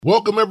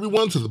Welcome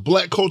everyone to the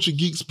Black Culture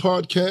Geeks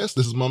podcast.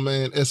 This is my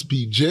man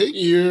SPJ.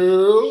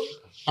 You.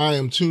 I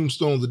am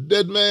Tombstone the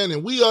Dead Man,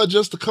 and we are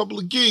just a couple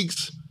of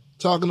geeks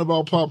talking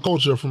about pop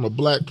culture from a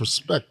black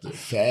perspective.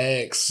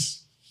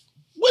 Facts.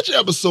 Which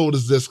episode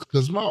is this?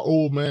 Because my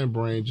old man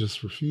brain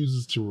just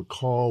refuses to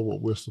recall what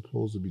we're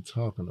supposed to be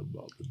talking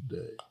about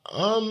today.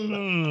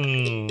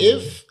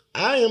 If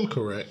I am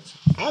correct,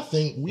 I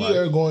think we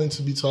are going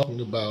to be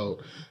talking about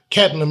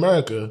Captain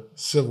America: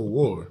 Civil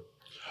War.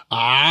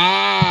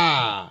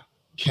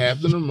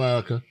 Captain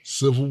America: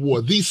 Civil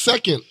War. The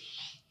second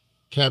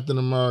Captain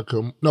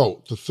America,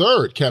 no, the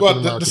third Captain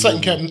America. The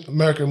second Captain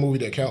America movie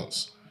that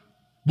counts.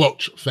 Well,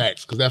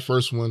 facts, because that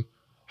first one,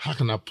 how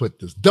can I put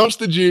this?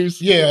 Dumpster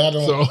juice. Yeah, I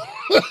don't. So,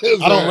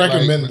 I don't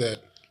recommend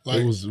that.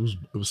 Like, it was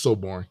so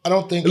boring. I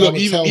don't think. Look, I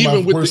would even tell my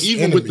with worst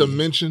the enemy.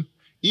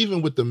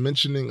 with the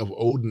mentioning of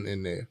Odin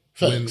in there.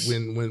 Facts.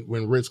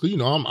 When Red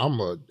Skull, I'm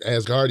a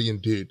Asgardian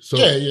dude. So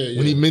yeah.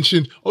 when he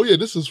mentioned, oh yeah,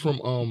 this is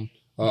from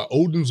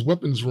Odin's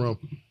weapons room,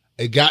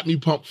 it got me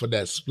pumped for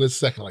that split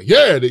second. Like,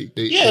 they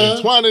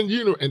entwining,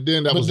 and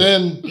then that was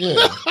it.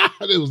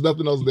 There was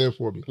nothing else there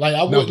for me. Like,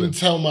 I wouldn't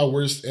tell my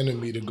worst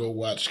enemy to go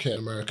watch Captain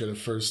America: The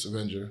First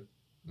Avenger.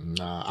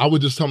 Nah, I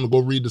would just tell him to go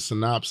read the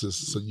synopsis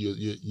so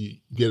you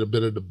get a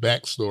bit of the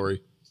backstory.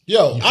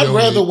 Yo, I'd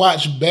rather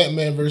watch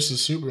Batman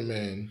versus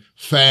Superman.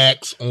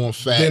 Facts on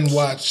facts. Than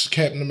watch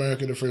Captain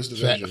America: The First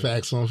Avenger.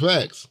 Facts on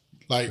facts.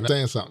 Like, I'm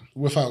saying something.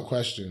 Without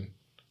question.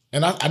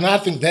 And I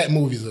think that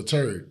movie's a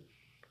turd.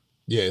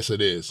 Yes,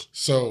 it is.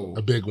 So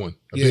a big one.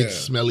 Big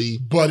smelly.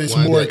 But it's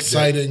more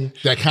exciting.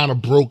 That kind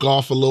of broke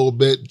off a little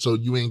bit, so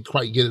you ain't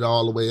quite get it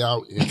all the way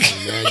out. And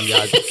now you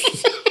got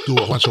to do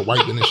a bunch of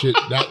wiping and shit.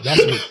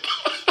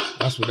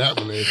 That's what that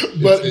one is.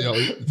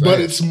 But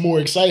it's more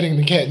exciting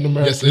than Captain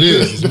America. Yes, it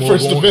is. There's more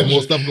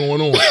stuff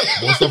going on.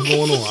 More stuff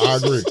going on. I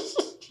agree.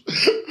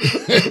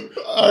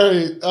 All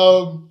right.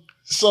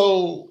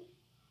 So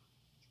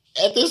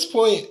at this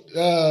point,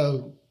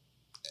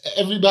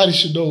 everybody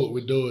should know what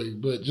we're doing.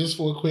 But just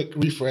for a quick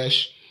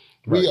refresh,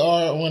 we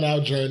are on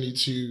our journey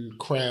to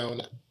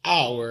crown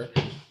our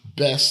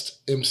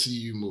best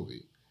MCU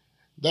movie.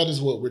 That is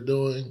what we're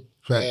doing.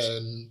 Facts.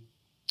 And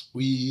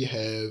we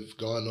have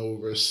gone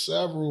over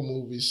several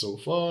movies so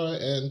far,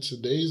 and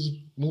today's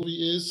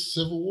movie is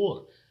Civil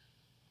War.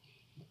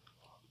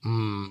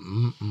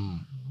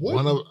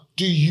 What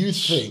do you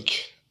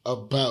think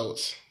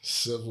about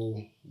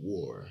Civil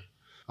War?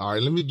 All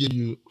right, let me give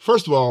you,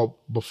 first of all,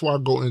 before I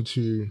go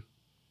into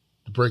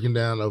the breaking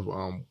down of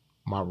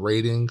my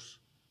ratings,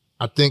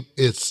 I think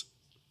it's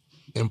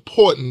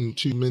important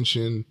to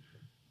mention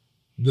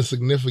the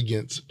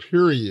significance,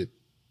 period,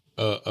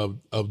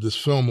 of this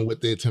film and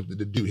what they attempted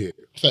to do here.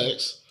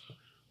 Facts.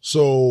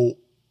 So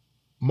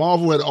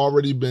Marvel had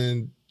already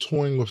been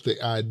toying with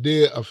the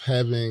idea of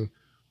having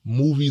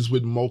movies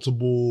with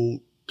multiple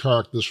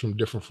characters from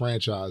different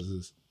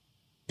franchises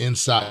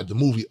inside the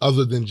movie,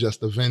 other than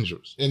just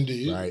Avengers.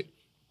 Indeed. Right.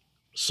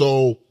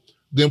 So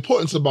the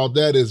importance about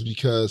that is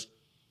because,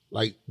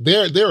 like,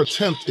 their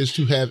attempt is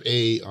to have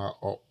a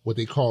what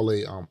they call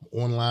a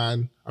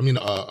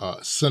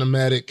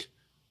cinematic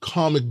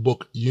comic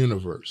book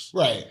universe.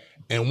 Right.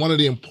 And one of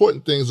the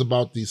important things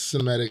about the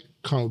cinematic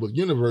comic book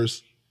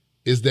universe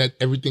is that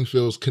everything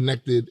feels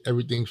connected,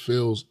 everything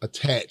feels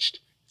attached.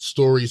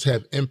 Stories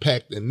have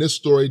impact in this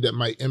story that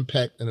might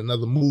impact in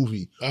another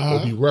movie or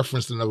be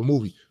referenced in another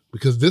movie,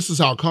 because this is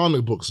how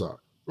comic books are.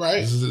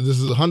 Right. This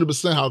is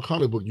 100% how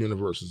comic book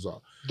universes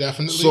are.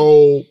 Definitely.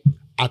 So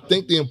I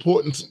think the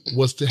importance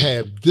was to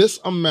have this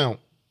amount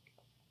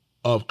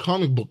of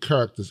comic book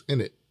characters in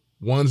it,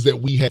 ones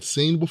that we had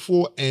seen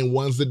before and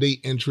ones that they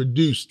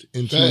introduced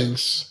into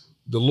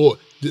the lore.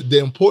 The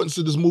importance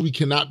of this movie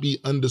cannot be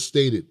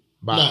understated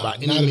by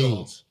any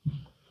means.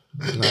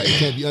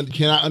 It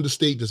cannot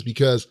understate this,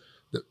 because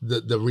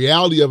the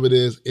reality of it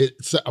is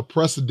it set a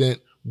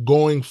precedent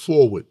going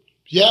forward.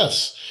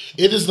 Yes.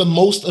 It is the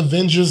most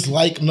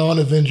Avengers-like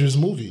non-Avengers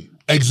movie.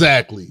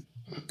 Exactly.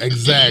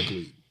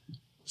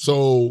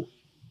 So,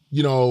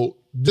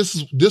 this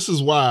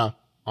is why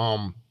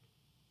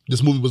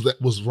this movie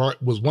was one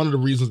of the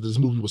reasons this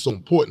movie was so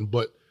important.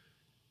 But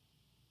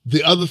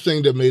the other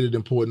thing that made it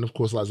important, of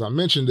course, as I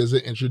mentioned, is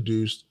it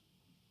introduced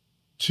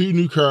two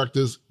new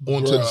characters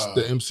onto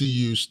the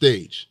MCU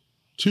stage.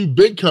 Two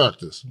big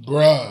characters.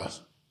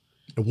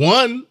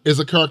 One is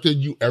a character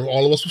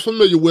all of us are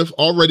familiar with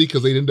already,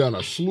 because they done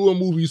a slew of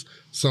movies,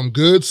 some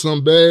good,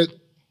 some bad,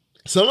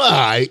 some all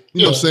right,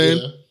 you know what I'm saying?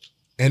 Yeah.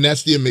 And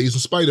that's the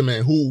Amazing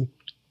Spider-Man, who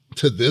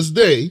to this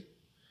day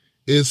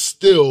is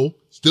still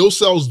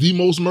sells the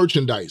most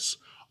merchandise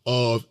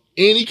of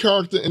any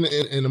character in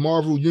the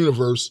Marvel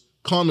Universe,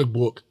 comic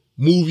book,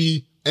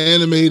 movie,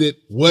 animated,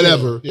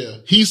 whatever. Yeah.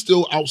 He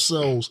still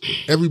outsells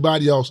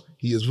everybody else.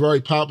 He is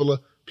very popular.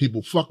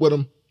 People fuck with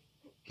him.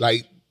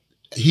 Like,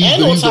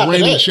 he's the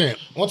reigning champ.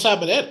 On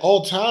top of that,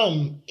 all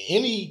time,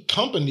 any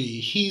company,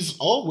 he's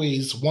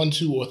always 1,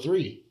 2, or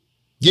 3.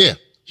 Yeah,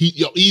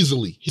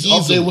 easily. He's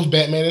up there with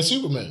Batman and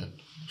Superman.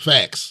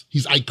 Facts.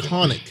 He's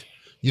iconic.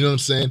 You know what I'm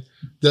saying?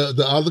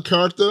 The other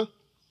character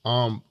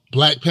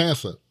Black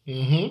Panther,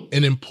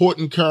 an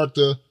important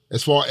character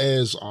as far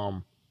as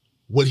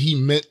what he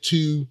meant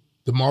to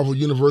the Marvel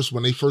Universe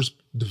when they first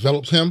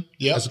developed him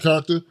as a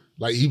character.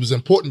 Like, he was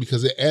important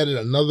because it added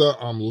another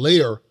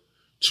layer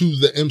to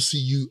the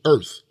MCU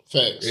Earth.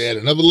 Facts. It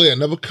added another layer,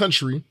 another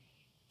country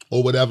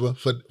or whatever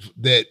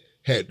that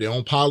had their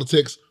own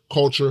politics,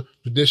 culture,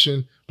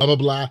 tradition, blah, blah,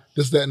 blah,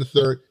 this, that, and the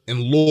third,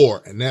 and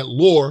lore. And that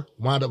lore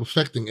wound up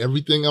affecting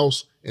everything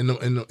else in the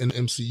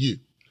MCU.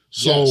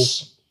 So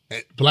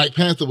Black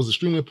Panther was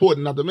extremely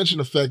important, not to mention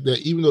the fact that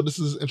even though this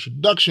is his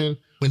introduction,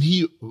 when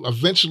he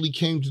eventually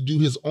came to do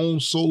his own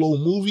solo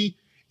movie,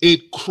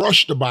 it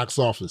crushed the box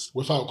office.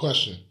 Without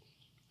question.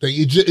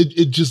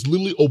 It just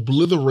literally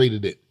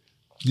obliterated it.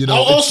 You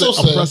know, it's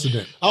a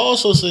precedent. I'll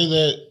also say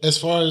that as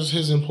far as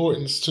his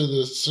importance to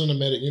the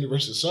cinematic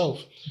universe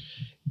itself,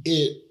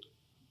 it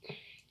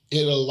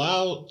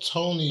allowed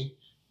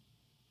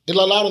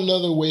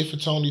another way for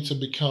Tony to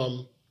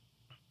become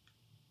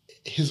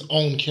his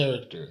own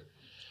character.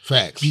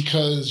 Facts.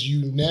 Because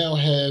you now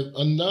have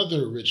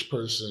another rich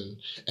person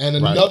and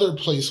another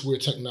place where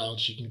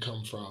technology can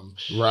come from.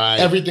 Right.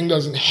 Everything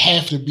doesn't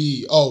have to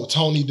be,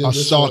 Tony did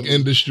this. Stark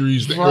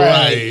Industries.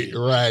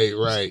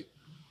 Right.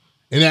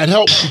 And that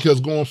helps because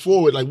going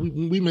forward, like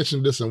we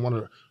mentioned this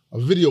in a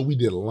video we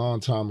did a long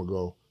time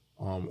ago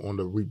on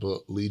the Reaper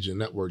Legion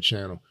Network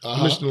channel.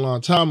 We mentioned a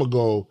long time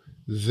ago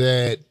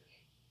that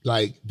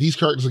like these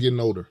characters are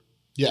getting older.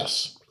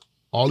 Yes.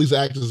 All these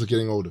actors are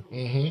getting older.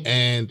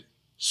 And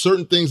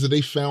certain things that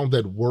they found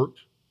that work,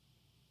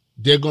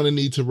 they're going to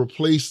need to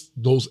replace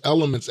those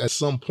elements at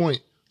some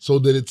point so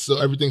that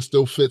everything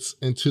still fits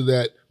into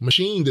that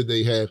machine that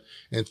they have.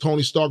 And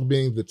Tony Stark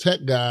being the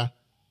tech guy,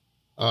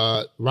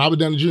 Robert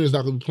Downey Jr. is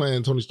not going to be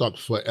playing Tony Stark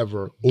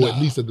forever, or at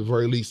least at the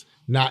very least,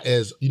 you're not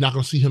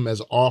going to see him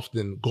as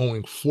often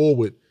going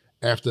forward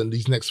after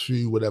these next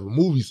few whatever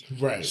movies.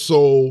 Right.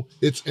 So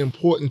it's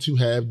important to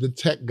have the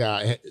tech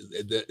guy,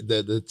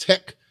 the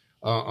tech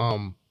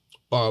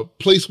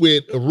place where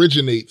it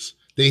originates.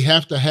 They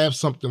have to have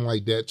something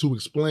like that to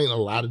explain a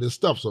lot of this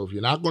stuff. So if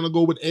you're not going to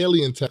go with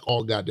alien tech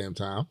all goddamn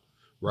time,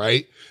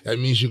 right? That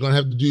means you're going to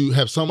have to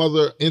have some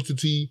other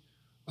entity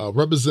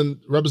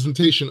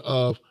representation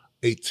of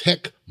a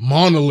tech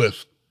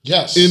monolith.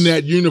 Yes. In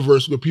that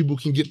universe where people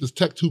can get this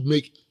tech to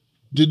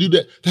do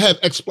that, to have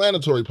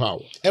explanatory power.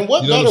 And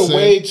what better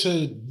way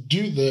to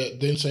do that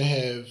than to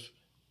have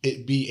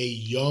it be a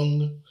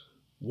young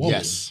woman?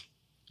 Yes.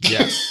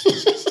 Because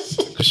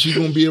she's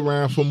going to be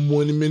around for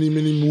many, many,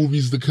 many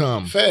movies to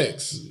come.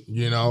 Facts.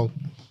 You know?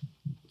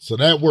 So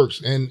that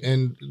works. And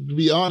to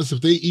be honest,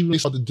 if they even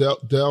start to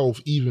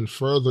delve even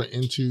further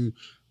into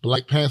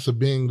Black Panther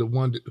being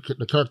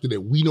the character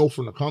that we know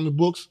from the comic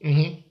books,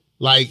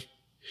 like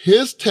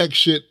his tech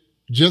shit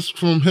just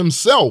from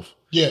himself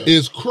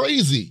is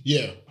crazy.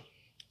 Yeah.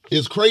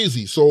 It's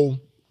crazy. So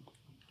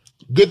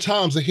good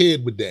times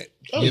ahead with that,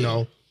 you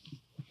know?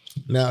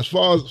 Now, as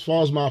far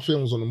as my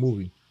feelings on the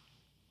movie.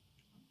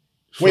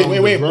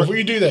 Wait. Before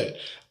you do that,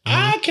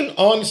 I can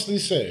honestly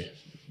say,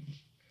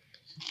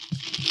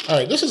 all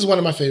right, this is one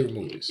of my favorite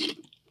movies.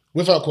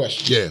 Without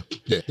question.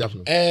 Yeah,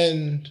 definitely.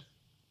 And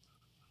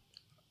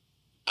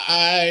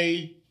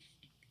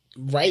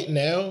right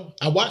now,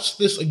 I watched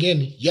this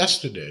again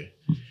yesterday.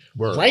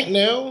 Word. Right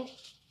now,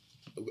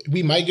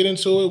 we might get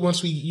into it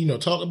once we,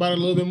 talk about it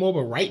a little bit more,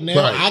 but right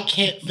now, I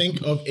can't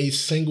think of a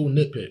single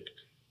nitpick.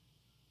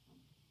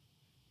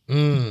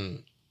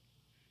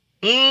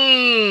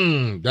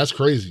 That's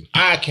crazy.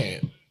 I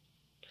can't.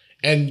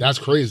 And that's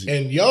crazy.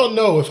 And y'all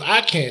know if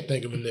I can't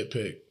think of a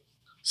nitpick,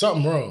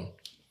 something wrong.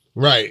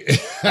 Right.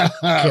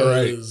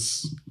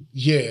 Because,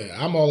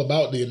 I'm all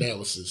about the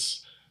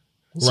analysis.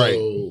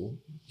 So,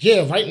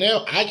 right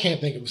now, I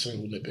can't think of a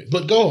single nitpick.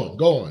 But go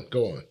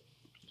on.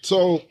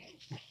 So,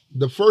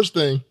 the first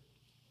thing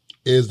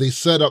is they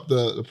set up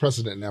the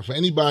precedent. Now, for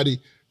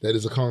anybody that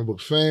is a comic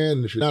book fan,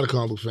 and if you're not a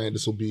comic book fan,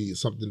 this will be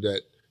something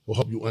that will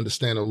help you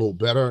understand a little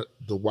better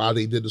why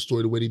they did the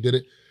story the way they did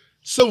it.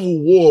 Civil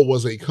War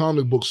was a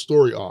comic book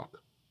story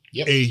arc.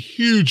 Yep. A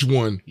huge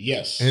one.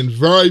 Yes. And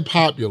very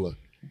popular.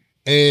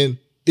 And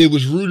it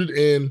was rooted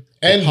in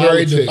and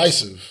very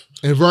divisive.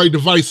 And very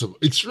divisive.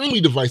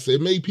 Extremely divisive.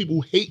 It made people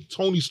hate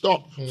Tony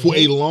Stark for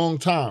a long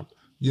time.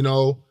 You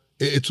know,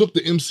 it took the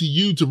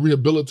MCU to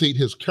rehabilitate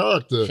his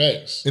character.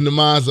 Facts. In the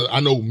minds of, I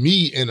know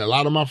me and a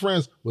lot of my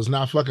friends was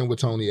not fucking with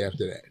Tony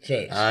after that.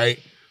 Facts. All right.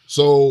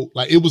 So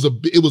like it was a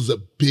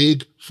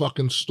big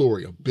fucking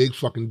story, a big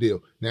fucking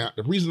deal. Now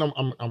the reason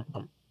I'm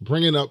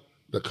bringing up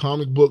the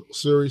comic book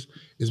series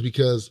is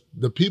because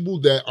the people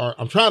that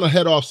I'm trying to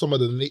head off some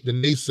of the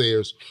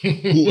naysayers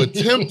who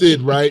attempted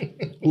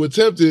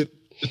to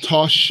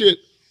toss shit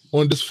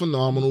on this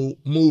phenomenal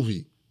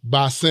movie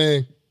by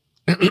saying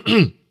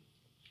they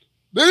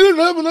didn't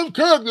have enough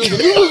characters.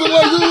 It wasn't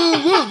like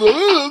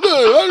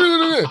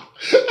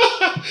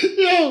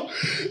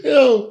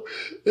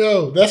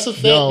Yo, that's a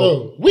fact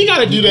though. We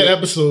gotta do that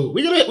episode.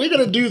 We're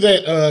gonna do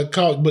that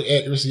comic book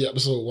accuracy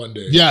episode one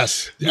day.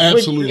 Yes,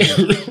 absolutely.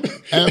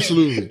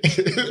 Absolutely.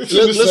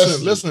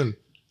 Listen.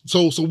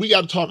 So we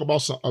got to talk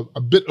about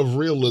a bit of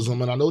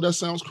realism, and I know that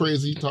sounds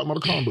crazy talking about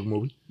a comic book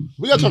movie.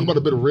 We got to talk about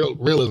a bit of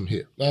realism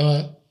here.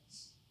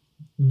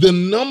 The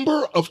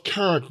number of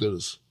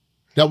characters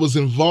that was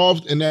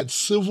involved in that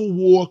Civil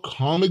War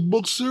comic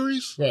book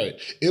series, right?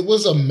 It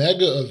was a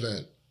mega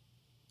event.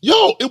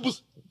 Yo,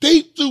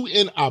 they threw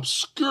in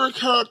obscure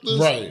characters,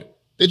 right,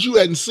 that you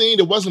hadn't seen,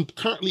 that wasn't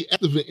currently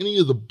active in any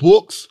of the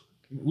books.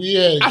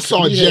 I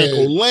saw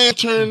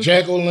Jack-O-Lantern.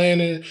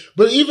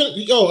 But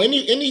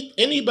even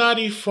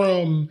anybody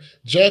from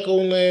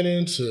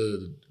Jack-O-Lantern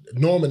to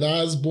Norman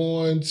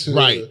Osborn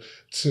to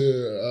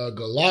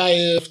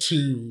Goliath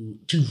to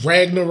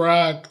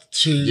Ragnarok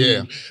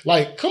to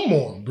like, come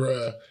on,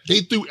 bruh. They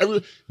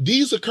threw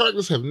these are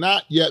characters have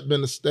not yet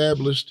been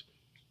established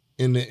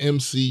in the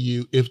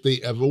MCU, if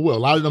they ever will. A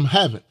lot of them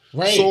haven't.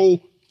 Right.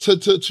 So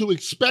to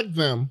expect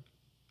them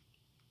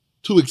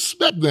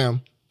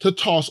to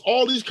toss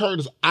all these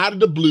characters out of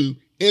the blue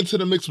into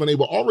the mix when they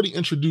were already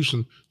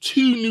introducing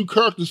 2 new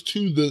characters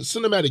to the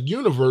cinematic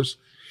universe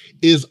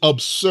is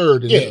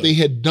absurd. And if they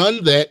had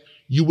done that,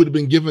 you would have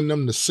been giving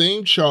them the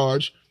same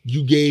charge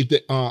you gave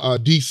the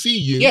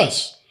DCU.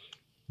 Yes.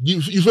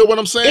 You feel what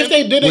I'm saying? If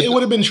they did it, it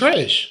would have been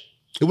trash.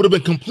 It would have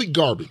been complete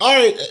garbage. All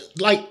right,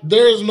 like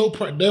there was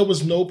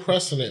no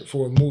precedent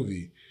for a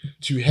movie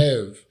to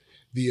have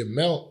the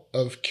amount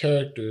of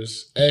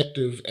characters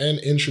active and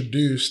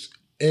introduced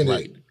in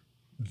it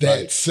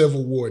that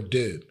Civil War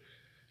did,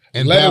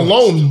 and let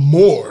alone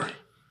more.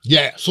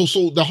 Yeah. So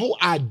the whole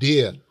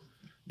idea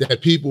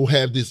that people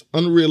have this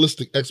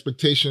unrealistic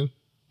expectation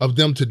of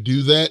them to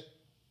do that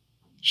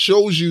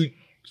shows you,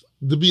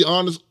 to be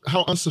honest,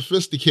 how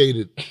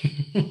unsophisticated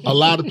a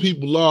lot of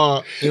people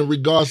are in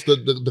regards to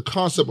the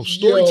concept of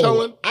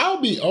storytelling. I'll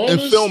be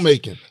honest, and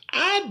filmmaking.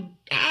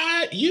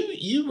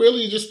 You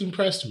really just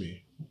impressed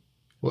me.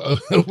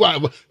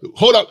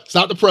 Hold up,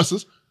 stop the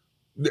presses.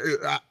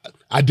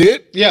 I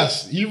did.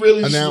 Yes, you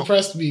really just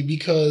impressed me,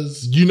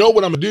 because you know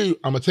what I'm gonna do.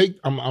 I'm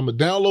gonna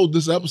download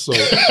this episode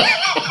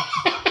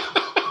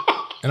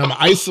and I'm gonna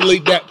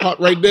isolate that part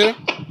right there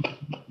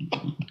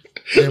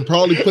and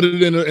probably put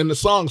it in the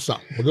song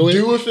something.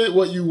 Do with it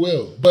what you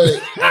will,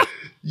 but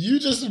you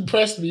just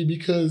impressed me,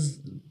 because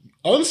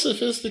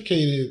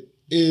unsophisticated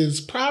is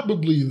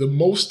probably the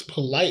most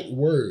polite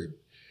word.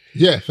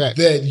 Yeah, fact.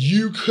 That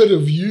you could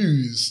have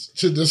used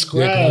to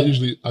describe. Yeah, I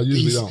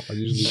usually don't.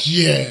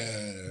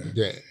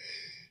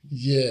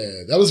 Yeah,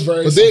 that was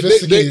very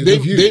sophisticated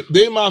of you.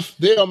 They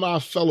are my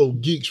fellow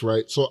geeks,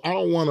 right? So I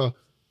don't want to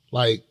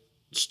like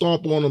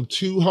stomp on them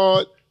too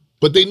hard,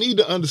 but they need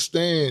to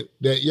understand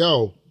that,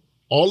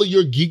 all of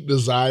your geek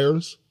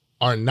desires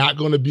are not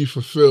going to be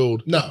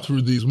fulfilled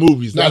through these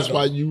movies. That's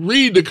why you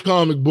read the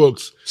comic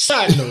books.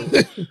 Side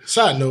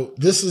note,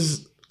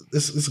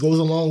 this goes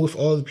along with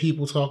all the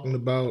people talking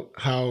about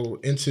how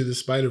Into the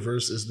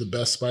Spider-Verse is the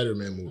best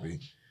Spider-Man movie.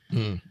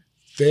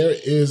 There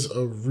is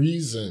a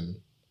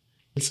reason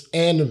it's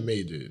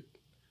animated.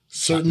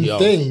 Certain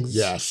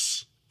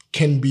things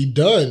can be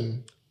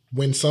done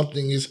when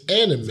something is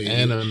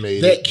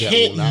animated that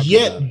can't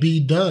yet be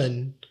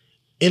done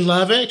in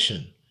live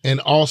action. And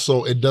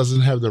also, it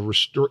doesn't have the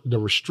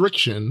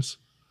restrictions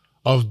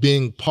of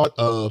being part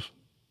of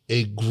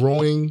a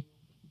growing,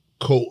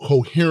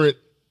 coherent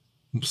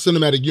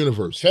cinematic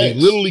universe. They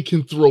literally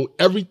can throw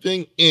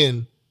everything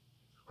in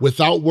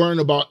without worrying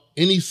about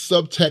any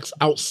subtext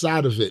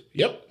outside of it.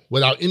 Yep.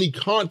 Without any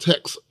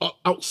context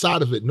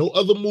outside of it. No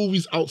other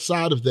movies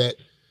outside of that.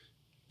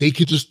 They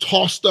could just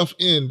toss stuff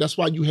in. That's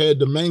why you had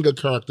the manga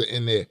character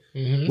in there.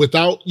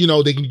 Without,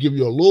 they can give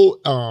you a little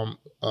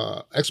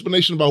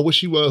explanation about what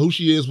she was, who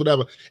she is,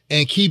 whatever,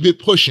 and keep it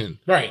pushing.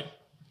 Right.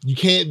 You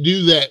can't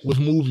do that with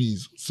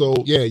movies. So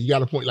yeah, you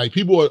got a point. Like,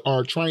 people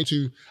are trying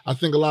to, I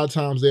think a lot of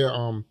times they're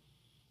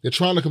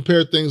trying to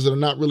compare things that are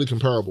not really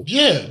comparable.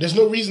 Yeah, there's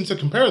no reason to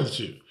compare the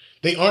two.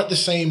 They aren't the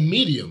same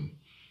medium.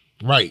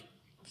 Right.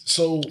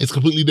 So it's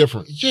completely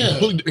different. Yeah.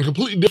 And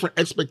completely different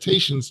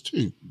expectations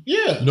too.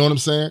 Yeah. You know what I'm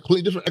saying?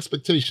 Completely different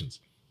expectations.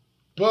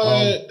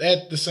 But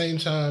at the same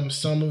time,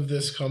 some of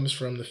this comes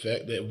from the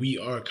fact that we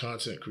are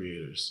content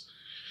creators.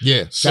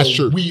 Yeah, that's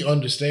true. We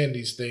understand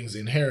these things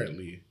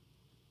inherently.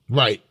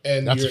 Right.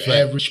 And your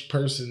average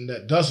person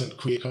that doesn't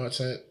create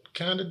content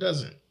kind of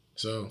doesn't.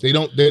 So they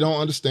don't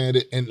understand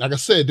it. And like I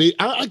said,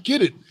 I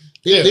get it.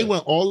 They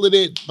want all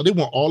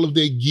of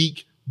their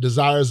geek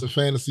desires and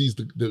fantasies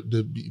to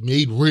be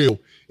made real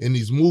in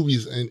these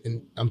movies.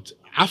 And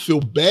I feel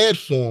bad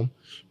for them,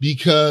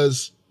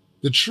 because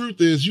the truth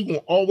is, you're gonna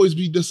always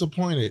be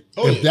disappointed.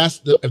 If that's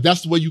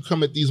the way you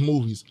come at these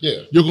movies.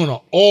 Yeah. You're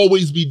gonna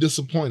always be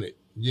disappointed,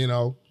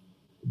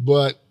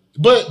 But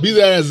be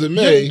that as it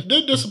may,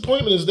 their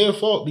disappointment is their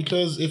fault,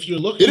 because if you're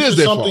looking for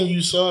something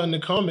you saw in the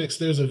comics,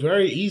 there's a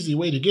very easy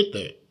way to get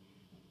that.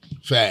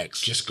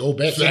 Facts. Just go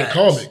back to the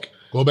comic.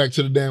 Go back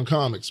to the damn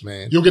comics,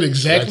 man. You'll get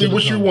exactly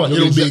what you want.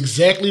 It'll be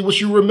exactly what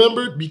you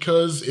remembered,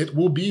 because it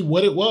will be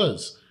what it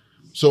was.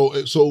 So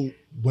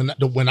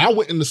when I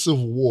went into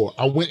Civil War,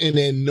 I went in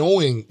there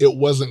knowing it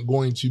wasn't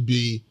going to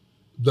be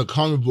the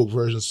comic book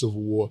version of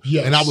Civil War.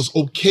 Yes. And I was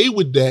okay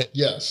with that.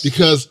 Yes.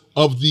 Because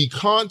of the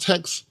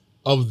context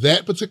of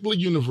that particular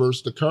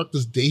universe, the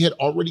characters they had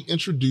already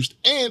introduced.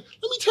 And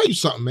let me tell you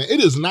something, man. It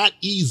is not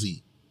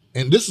easy.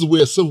 And this is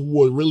where Civil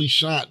War really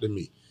shined to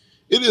me.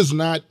 It is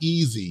not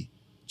easy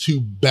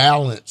to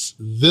balance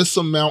this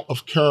amount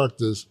of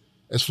characters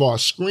as far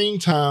as screen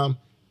time,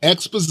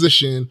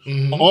 exposition,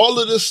 all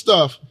of this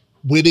stuff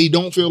where they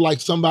don't feel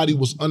like somebody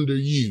was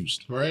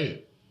underused.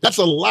 Right. That's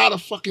a lot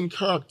of fucking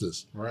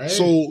characters. Right.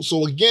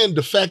 So again,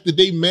 the fact that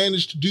they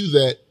managed to do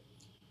that,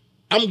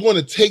 I'm going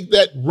to take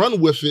that, run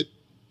with it.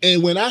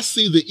 And when I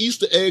see the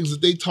Easter eggs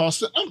that they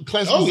toss in, I'm a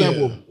classic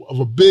example of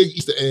a big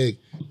Easter egg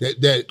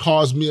that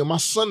caused me and my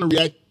son to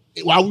react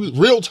while we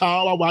real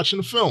time while watching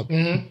the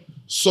film.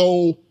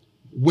 So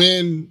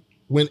when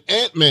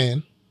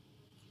Ant-Man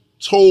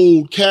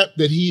told Cap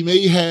that he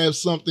may have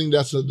something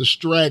that's a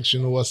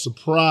distraction or a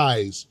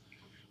surprise,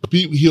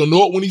 he'll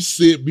know it when he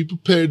see it, be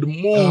prepared to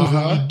move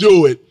when you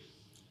do it.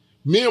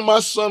 Me and my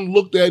son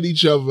looked at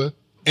each other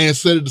and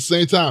said at the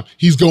same time,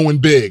 he's going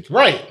big.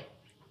 Right.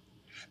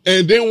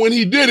 And then when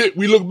he did it,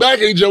 we looked back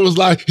at each other, was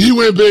like, he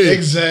went big.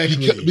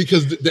 Exactly.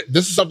 Because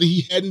this is something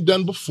he hadn't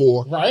done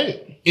before.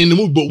 Right. In the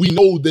movie, but we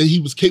know that he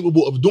was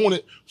capable of doing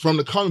it from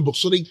the comic book.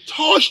 So they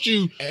tossed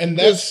you and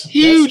this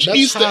huge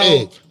Easter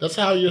egg. That's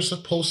how you're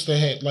supposed to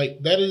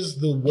that is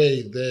the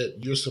way that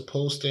you're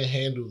supposed to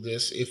handle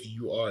this if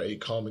you are a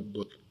comic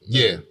book nerd.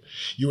 Yeah.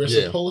 You are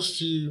supposed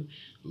to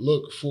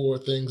look for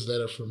things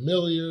that are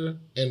familiar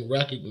and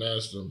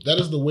recognize them. That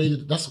is the way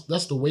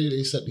that's the way that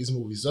they set these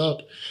movies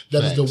up.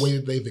 That is the way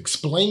that they've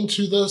explained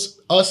to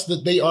us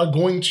that they are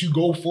going to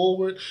go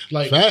forward.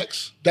 Like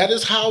Facts. That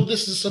is how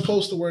this is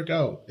supposed to work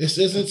out. This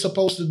isn't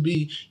supposed to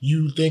be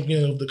you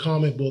thinking of the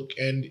comic book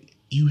and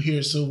you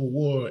hear Civil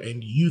War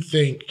and you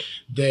think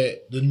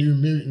that the New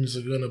Mutants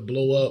are gonna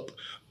blow up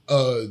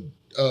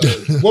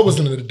what was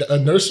it, a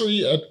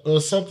nursery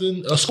or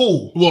something, a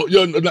school? Well,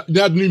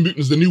 not New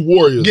Mutants, the New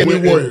Warriors. Yeah,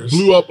 New Warriors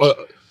blew up.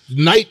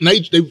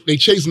 They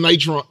chased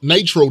Nitro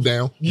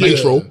down. Yeah.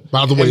 Nitro,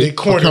 by the way, a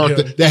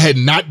character that had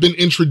not been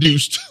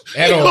introduced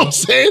at all. You know what I'm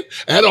saying?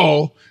 At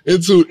all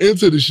into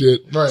the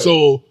shit. Right.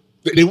 So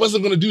they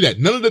wasn't going to do that.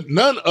 None of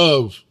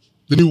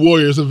the New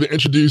Warriors have been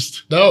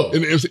introduced. No,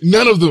 in the MC.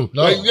 None of them.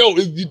 No.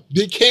 Like,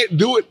 they can't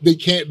do it. They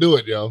can't do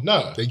it, yo.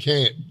 No, they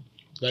can't.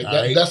 Like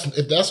that's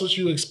if that's what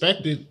you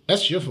expected,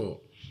 that's your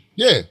fault.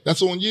 Yeah,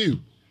 that's on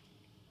you.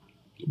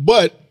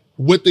 But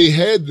what they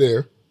had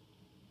there,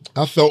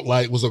 I felt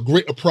like was a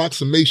great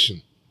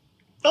approximation.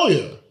 Oh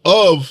yeah.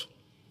 Of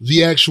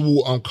the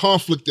actual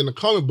conflict in the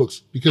comic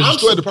books because I'm you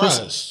still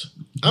surprised.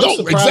 I'm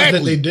surprised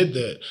that they did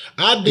that.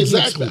 I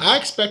didn't. I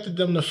expected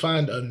them to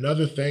find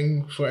another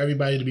thing for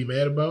everybody to be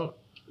mad about.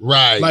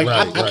 Right. Like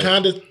right,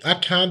 I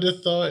kind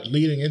of thought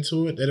leading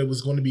into it that it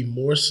was going to be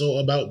more so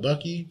about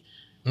Bucky.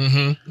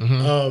 And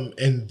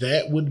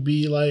that would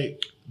be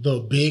like the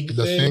big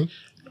thing.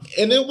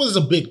 And it was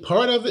a big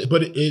part of it,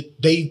 but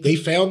they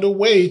found a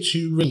way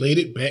to relate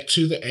it back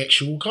to the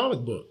actual comic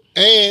book.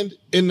 And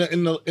in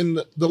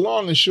the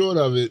long and short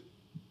of it,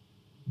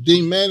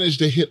 they managed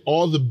to hit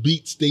all the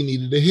beats they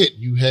needed to hit.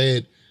 You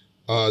had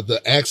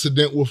the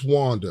accident with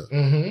Wanda,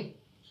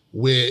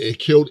 where it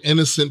killed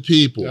innocent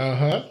people.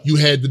 You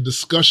had the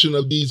discussion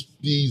of these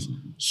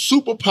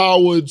super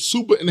powered,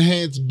 super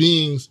enhanced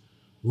beings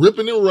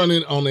ripping and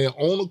running on their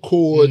own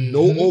accord,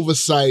 no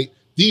oversight.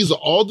 These are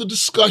all the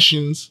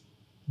discussions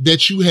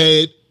that you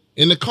had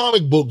in the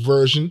comic book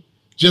version,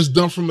 just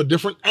done from a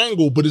different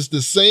angle, but it's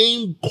the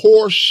same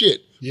core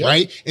shit,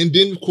 right? And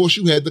then, of course,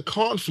 you had the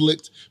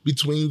conflict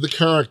between the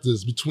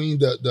characters, between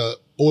the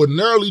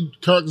ordinarily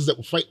characters that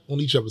would fight on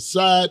each other's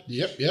side,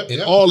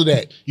 and all of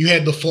that. You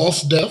had the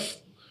false death.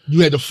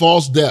 You had the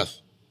false death.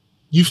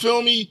 You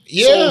feel me?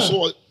 Yeah.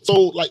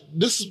 So like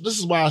this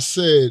is why I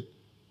said,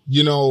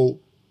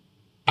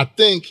 I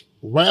think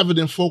rather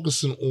than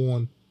focusing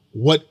on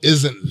what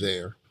isn't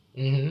there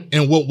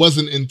and what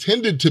wasn't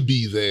intended to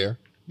be there,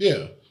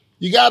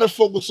 you got to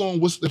focus on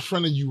what's in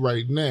front of you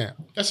right now.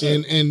 That's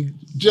it. And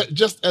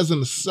just as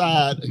an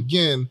aside,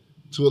 again,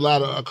 to a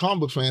lot of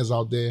comic book fans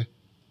out there,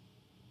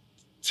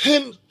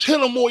 10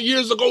 or more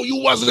years ago,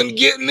 you wasn't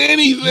getting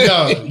anything.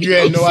 No, you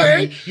had no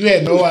idea. You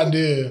had no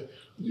idea.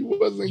 You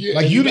wasn't getting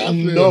like you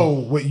didn't know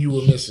what you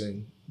were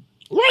missing,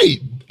 right?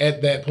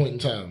 At that point in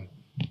time,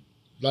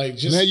 like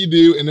just now you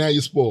do, and now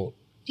you're spoiled.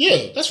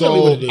 Yeah, that's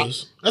really what it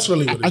is. That's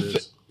really what it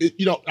is.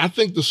 I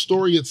think the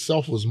story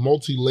itself was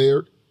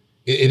multi-layered.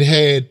 It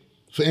had,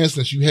 for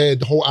instance, you had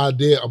the whole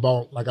idea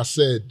about, like I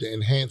said, the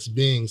enhanced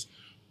beings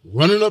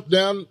running up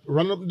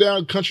and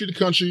down country to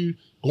country,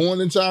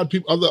 going inside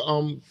other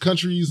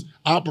countries,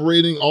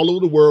 operating all over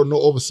the world, no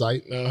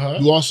oversight.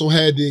 You also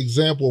had the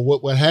example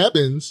of what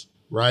happens,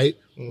 right,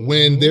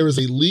 when there is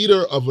a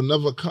leader of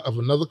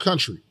another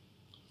country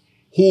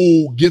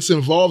who gets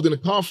involved in a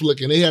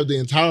conflict and they have the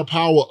entire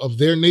power of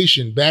their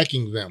nation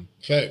backing them.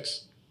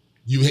 Facts.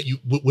 You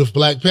with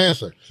Black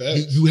Panther,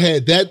 you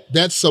had that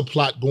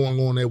subplot going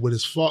on there with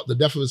the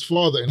death of his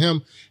father, and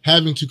him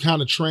having to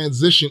kind of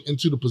transition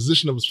into the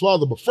position of his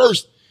father. But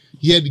first,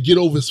 he had to get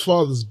over his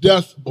father's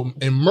death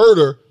and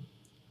murder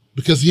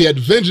because he had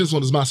vengeance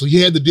on his mind. So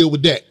he had to deal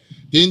with that.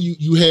 Then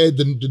you had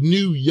the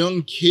new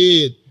young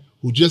kid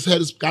who just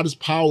got his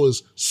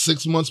powers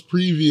 6 months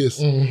previous,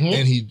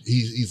 and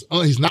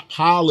he's not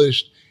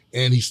polished,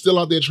 and he's still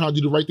out there trying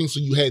to do the right thing. So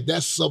you had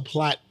that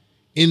subplot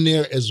in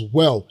there as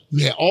well.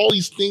 You had all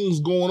these things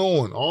going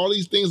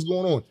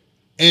on,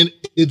 and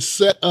it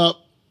set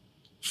up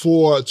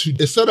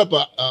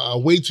a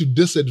way to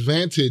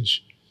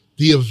disadvantage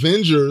the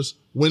Avengers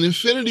when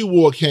Infinity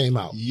War came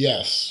out.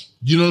 Yes.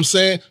 You know what I'm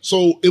saying?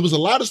 So it was a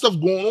lot of stuff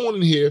going on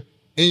in here,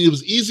 and it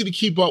was easy to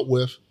keep up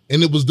with,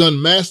 and it was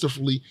done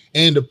masterfully.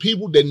 And the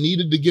people that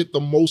needed to get the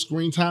most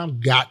screen time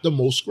got the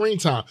most screen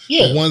time.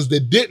 Yeah. The ones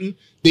that didn't,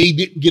 they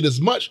didn't get as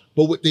much,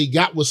 but what they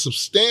got was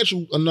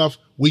substantial enough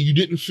where you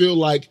didn't feel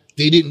like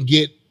they didn't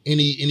get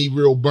any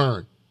real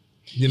burn.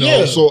 You know,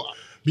 Yeah. so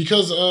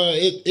because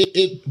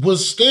it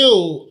was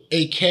still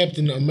a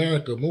Captain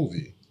America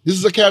movie. this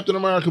is a Captain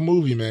America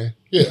movie, man.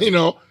 Yeah. You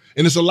know,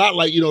 and it's a lot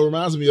like, it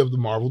reminds me of the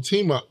Marvel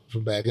Team Up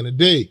from back in the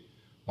day.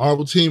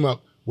 Marvel Team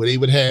Up, where they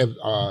would have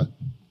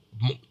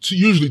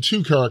usually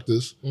two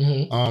characters,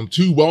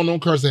 two well-known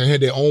characters that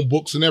had their own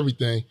books and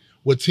everything,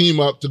 would team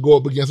up to go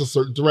up against a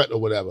certain threat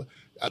or whatever.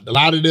 A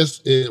lot of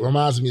this, it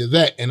reminds me of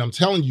that. And I'm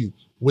telling you,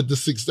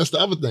 that's the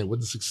other thing,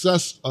 with the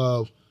success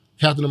of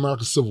Captain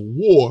America Civil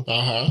War,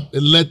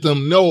 it let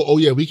them know, oh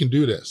yeah, we can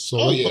do this. So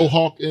throw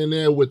Hawk in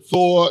there with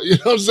Thor, you know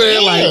what I'm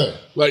saying? Yeah.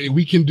 Like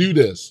we can do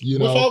this, you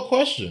know? Without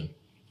question.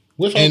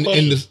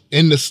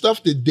 And the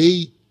stuff that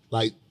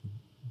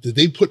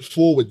they put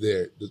forward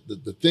there,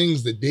 the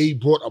things that they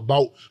brought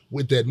about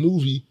with that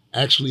movie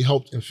actually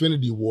helped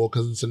Infinity War,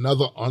 because it's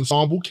another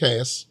ensemble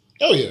cast.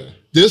 Oh yeah.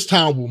 This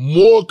time with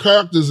more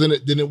characters in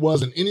it than it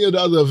was in any of the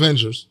other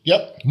Avengers.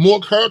 Yep. More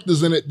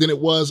characters in it than it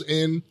was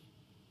in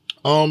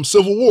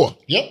Civil War.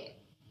 Yep.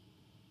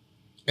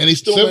 And they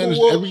still Civil managed,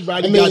 War,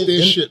 everybody got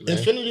their shit, man.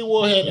 Infinity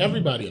War had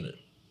everybody in it.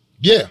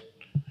 Yeah.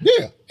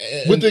 Yeah.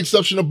 With the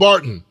exception of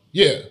Barton.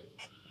 Yeah.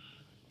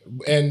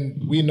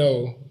 And we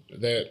know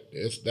that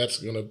that's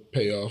going to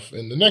pay off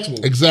in the next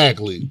movie.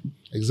 Exactly.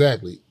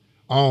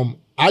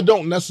 I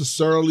don't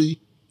necessarily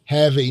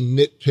have a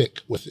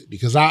nitpick with it,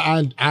 because I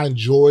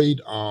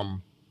enjoyed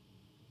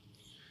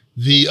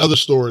the other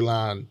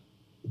storyline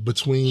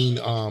between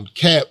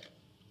Cap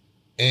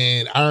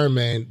and Iron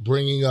Man,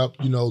 bringing up,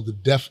 the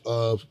death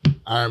of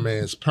Iron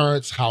Man's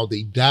parents, how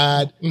they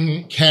died.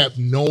 Cap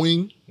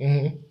knowing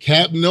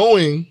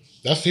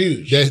that's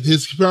huge, that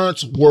his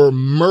parents were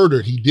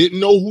murdered. He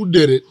didn't know who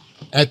did it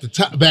at the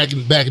time, back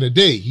in the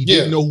day. He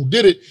didn't know who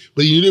did it,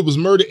 but he knew it was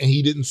murder, and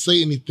he didn't say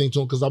anything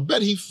to him, because I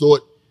bet he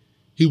thought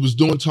he was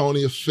doing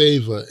Tony a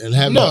favor and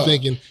having him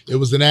thinking it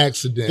was an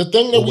accident. The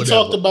thing that we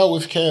talked about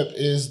with Cap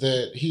is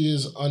that he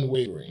is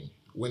unwavering.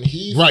 When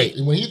he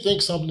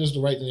thinks something is the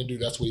right thing to do,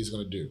 that's what he's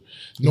going to do.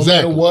 No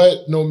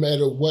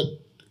matter what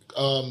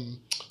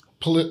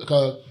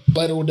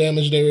collateral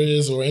damage there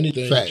is or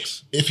anything.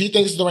 Facts. If he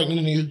thinks it's the right thing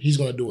to do, he's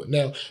going to do it.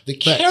 Now, the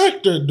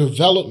character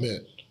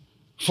development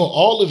for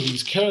all of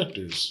these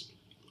characters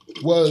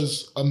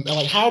was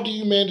like, how do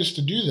you manage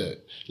to do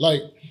that?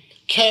 Like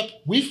Cap,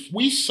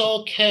 we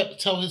saw Cap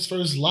tell his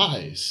first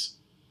lies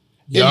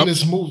in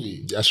this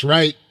movie. That's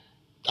right.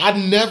 I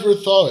never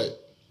thought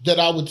that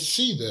I would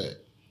see that.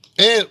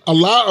 And a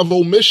lot of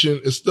omission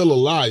is still a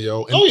lie,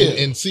 yo. And,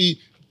 and see,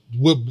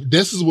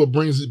 this is what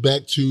brings it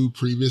back to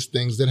previous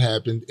things that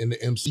happened in the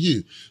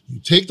MCU. You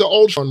take the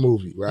Ultron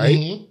movie, right?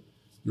 You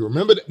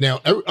remember that. Now,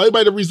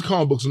 everybody that reads the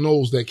comic books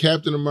knows that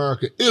Captain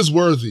America is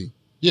worthy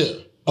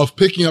of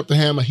picking up the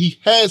hammer. He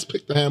has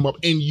picked the hammer up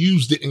and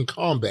used it in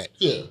combat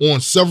on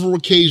several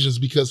occasions,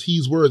 because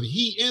he's worthy.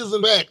 He is,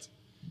 in fact,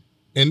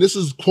 and this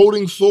is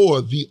quoting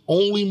Thor, the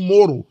only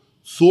mortal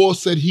Thor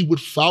said he would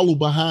follow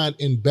behind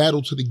in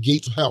battle to the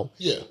gates of hell.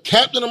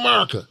 Captain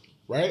America.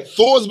 Right.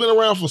 Thor's been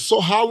around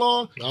for how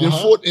long? And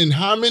fought in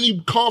how many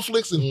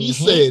conflicts? And he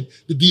said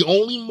that the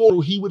only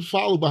mortal he would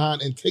follow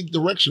behind and take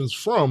directions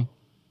from,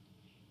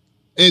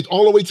 and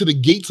all the way to the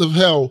gates of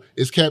hell,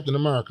 is Captain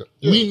America.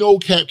 We know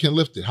Cap can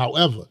lift it.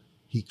 However,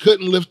 he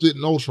couldn't lift it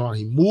in Ultron.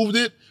 He moved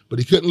it, but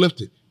he couldn't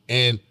lift it.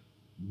 And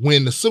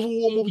when the Civil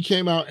War movie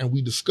came out and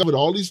we discovered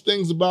all these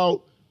things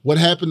about what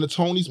happened to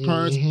Tony's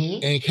parents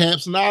and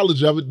Cap's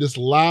knowledge of it, this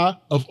lie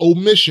of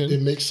omission.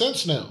 It makes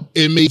sense now.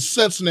 It made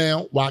sense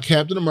now why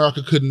Captain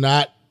America could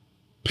not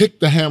pick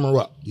the hammer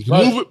up. You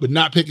can move it, but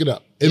not pick it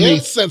up. It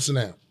made sense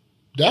now.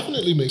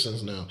 Definitely makes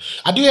sense now.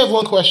 I do have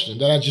one question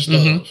that I just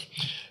thought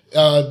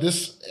of.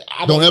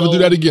 Don't ever do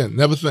that again.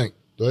 Never think.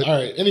 All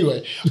right.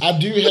 Anyway, I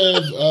do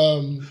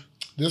have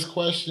this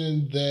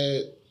question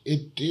that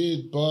it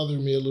did bother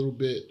me a little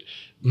bit.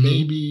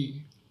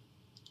 Maybe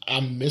I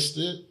missed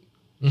it.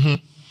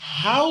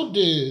 How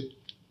did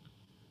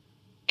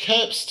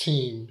Cap's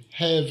team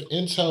have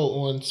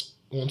intel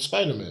on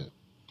Spider-Man?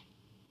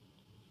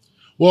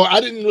 Well, I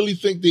didn't really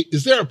think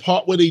is there a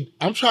part where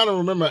I'm trying to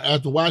remember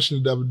after watching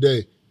it the other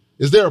day,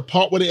 is there a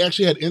part where they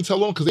actually had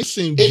intel on? Because they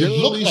seemed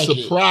genuinely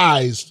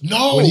surprised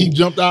when he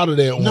jumped out of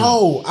there.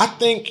 No, I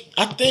think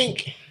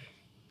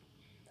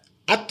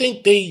I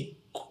think they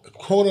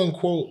quote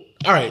unquote.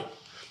 All right,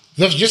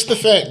 that's just the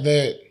fact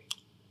that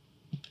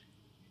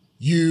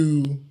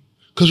you.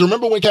 Because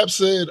remember when Cap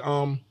said,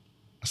 "I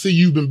see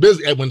you've been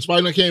busy." When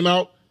Spider-Man came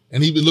out,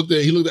 and he looked at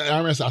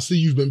Iron Man and said, "I see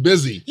you've been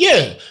busy."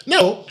 Yeah,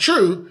 no,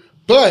 true,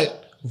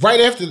 but right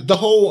after the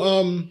whole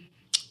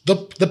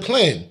the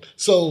plan.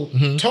 So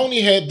Tony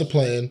had the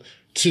plan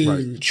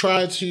to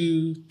try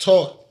to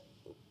talk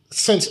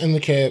sense in the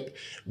Cap.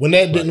 When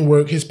that didn't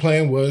work, his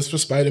plan was for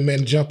Spider-Man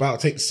to jump out,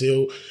 take the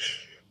seal,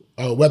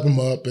 web him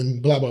up,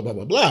 and blah blah blah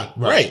blah blah.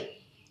 Right.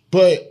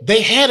 But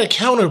they had a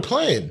counter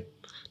plan.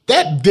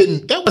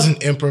 That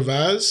wasn't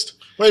improvised.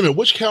 Wait a minute,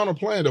 which counter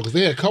plan though? Because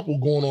they had a couple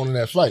going on in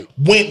that fight.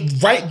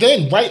 Went right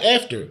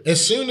after.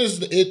 As soon as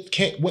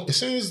it was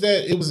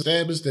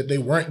established that they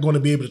weren't going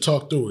to be able to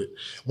talk through it,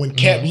 when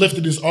Cap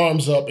lifted his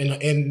arms up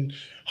and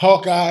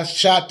Hawkeye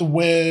shot the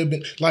web,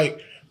 and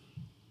like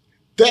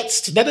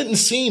that didn't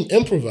seem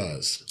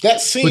improvised. That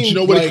seemed. But you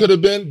know what it could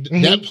have been?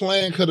 That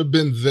plan could have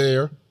been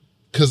there.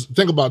 Because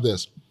think about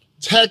this.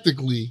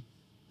 Tactically,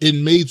 it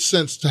made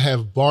sense to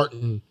have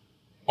Barton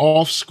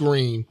off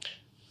screen,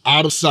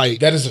 out of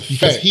sight. That is a fact.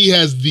 Because he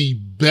has the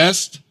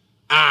best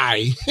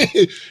eye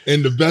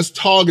and the best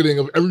targeting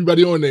of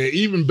everybody on there,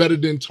 even better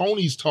than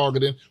Tony's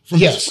targeting from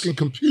his fucking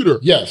computer.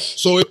 Yes.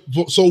 So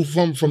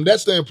from that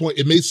standpoint,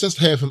 it made sense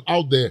to have him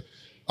out there.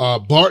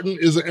 Barton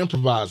is an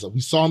improviser. We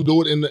saw him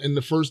do it in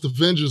the first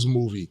Avengers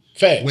movie.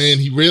 Facts. When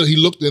he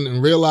looked in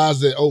and realized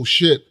that, oh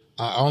shit,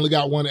 I only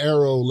got one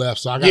arrow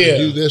left, so I got to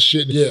do this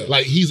shit. Yeah.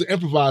 Like, he's an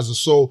improviser.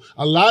 So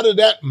a lot of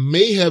that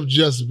may have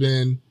just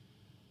been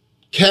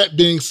Cap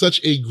being such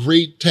a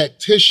great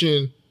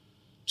tactician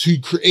to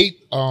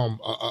create a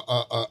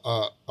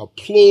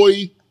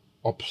ploy,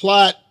 a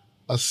plot,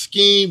 a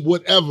scheme,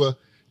 whatever,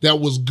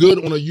 that was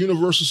good on a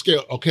universal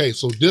scale. Okay,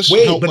 so this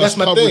helped us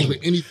coverage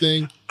with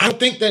anything. I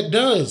think that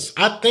does.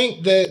 I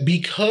think that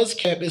because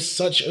Cap is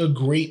such a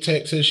great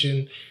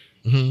tactician,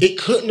 it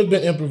couldn't have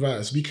been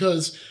improvised,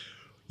 because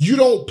you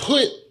don't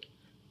put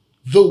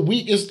the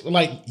weakest,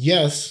 like,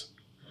 yes,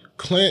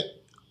 Clint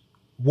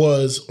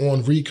was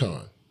on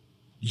recon.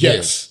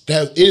 Yes,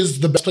 that is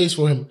the best place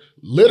for him,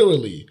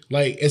 literally.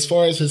 Like, as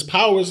far as his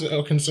powers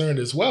are concerned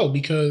as well,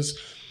 because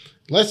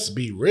let's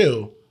be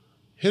real,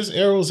 his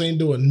arrows ain't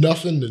doing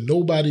nothing to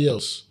nobody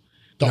else.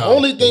 The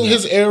only thing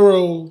his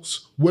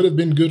arrows would have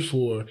been good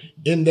for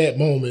in that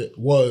moment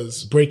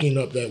was breaking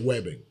up that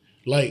webbing.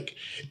 Like,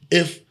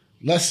 if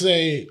let's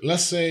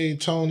say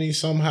Tony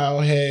somehow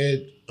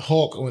had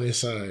Hulk on his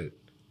side,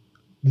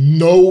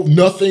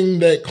 nothing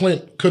that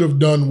Clint could have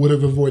done would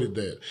have avoided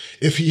that.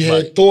 If he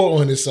had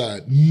Thor on his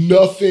side,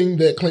 nothing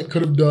that Clint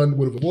could have done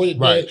would have avoided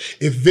that.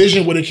 If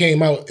Vision would have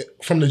came out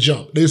from the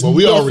jump,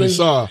 we already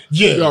saw.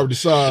 Yeah, we already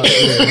saw.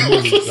 The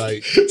movie,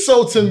 like,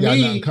 so to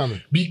me,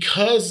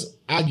 because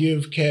I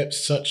give Cap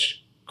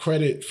such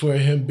credit for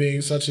him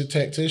being such a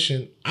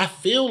tactician, I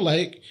feel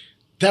like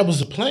that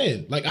was a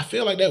plan. Like, I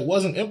feel like that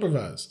wasn't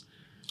improvised.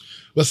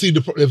 But see,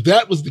 if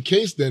that was the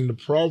case, then the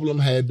problem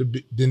had to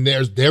be, then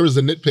there is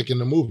a nitpick in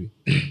the movie.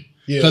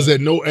 Because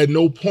at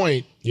no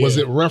point was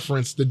it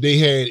referenced that they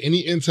had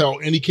any intel,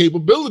 any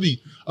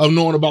capability of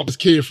knowing about this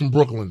kid from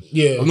Brooklyn.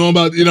 Of knowing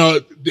about,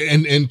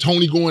 and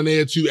Tony going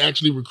there to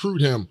actually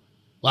recruit him.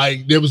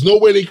 Like, there was no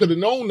way they could have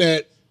known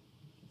that.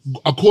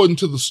 According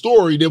to the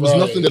story, there was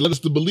nothing that led us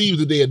to believe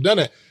that they had done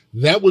it.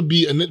 That would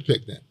be a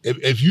nitpick then.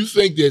 If you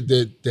think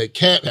that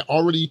Cap had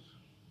already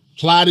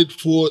plotted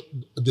for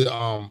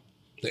the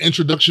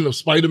introduction of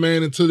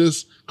Spider-Man into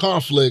this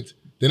conflict,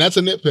 then that's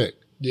a nitpick.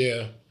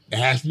 Yeah. It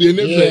has to be a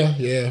nitpick.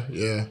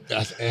 Yeah.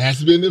 It has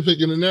to be a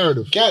nitpick in the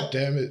narrative. God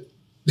damn it.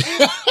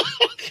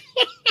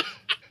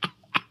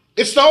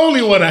 It's the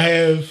only one I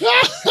have.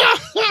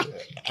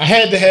 I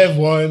had to have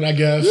one, I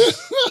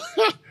guess.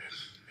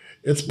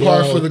 It's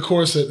par for the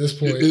course at this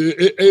point.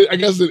 I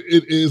guess it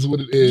is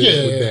what it is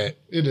with that.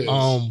 It is.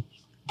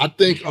 I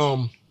think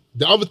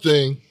the other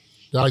thing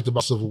that I liked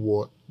about Civil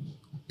War,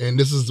 and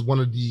this is one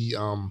of the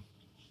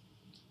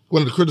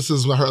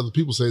criticisms I heard other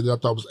people say that I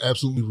thought was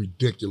absolutely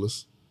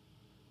ridiculous.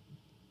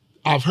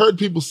 I've heard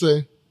people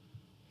say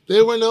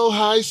there were no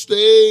high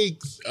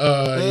stakes.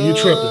 You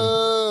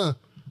tripping?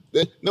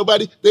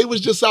 They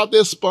was just out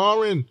there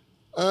sparring.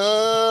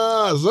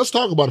 So let's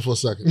talk about it for a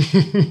second.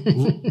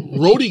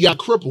 Rhodey got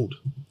crippled.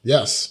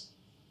 Yes.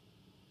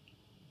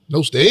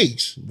 No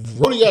stakes.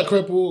 Rhodey got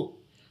crippled.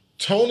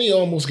 Tony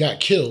almost got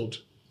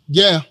killed.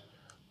 Yeah.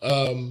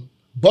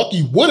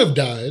 Bucky would have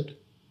died.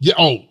 Yeah.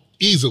 Oh,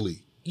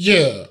 easily.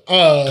 Yeah.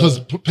 Because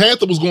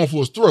Panther was going for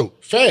his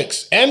throat.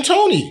 Facts. And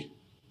Tony.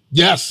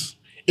 Yes.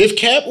 If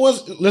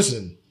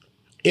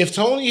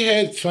Tony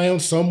had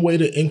found some way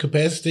to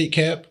incapacitate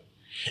Cap,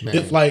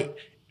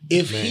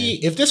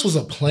 if this was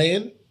a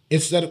plan,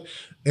 instead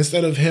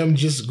of him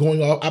just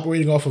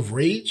operating off of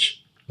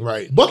rage,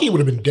 right, Bucky would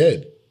have been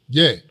dead.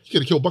 Yeah, you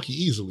could have killed Bucky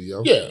easily,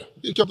 yo. Yeah,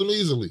 you killed him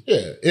easily.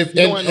 Yeah,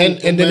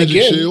 and then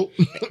again,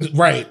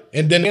 right,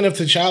 and then if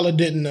T'Challa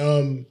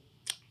didn't,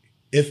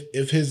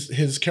 if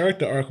his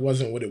character arc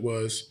wasn't what it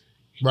was,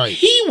 right,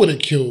 he would have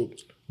killed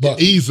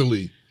Bucky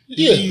easily.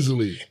 Yeah.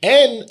 Easily.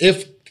 And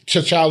if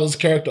T'Challa's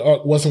character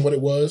arc wasn't what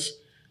it was,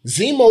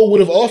 Zemo would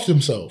have offed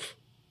himself.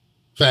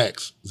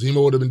 Facts.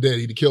 Zemo would have been dead.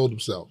 He'd have killed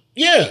himself.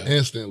 Yeah.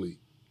 Instantly.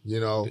 You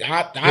know.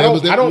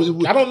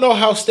 I don't know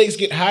how stakes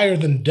get higher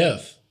than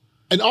death.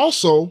 And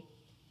also,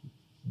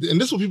 and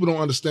this is what people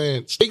don't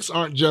understand, stakes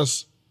aren't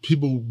just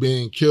people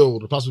being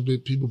killed or possibly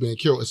people being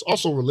killed. It's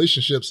also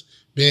relationships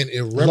being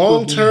irreparably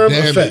long-term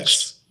damaged.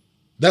 effects.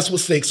 That's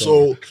what stakes are.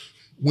 So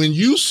when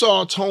you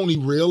saw Tony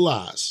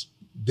realize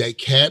that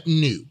Cap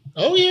knew,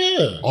 oh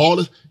yeah, all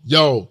this,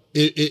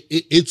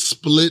 it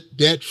split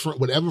that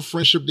whatever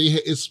friendship they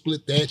had, it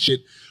split that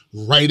shit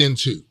right in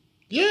two.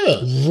 Yeah,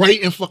 right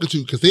in fucking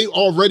two, because they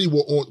already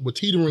were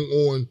teetering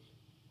on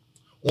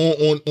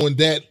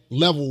that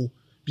level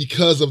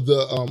because of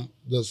the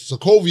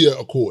Sokovia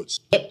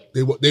Accords. Yep.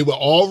 They were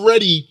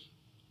already,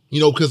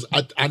 because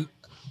I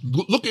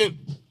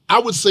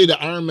would say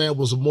that Iron Man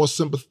was a more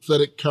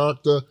sympathetic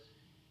character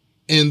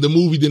in the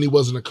movie than he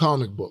was in the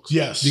comic books.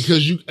 Yes.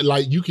 Because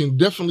you can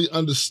definitely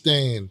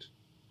understand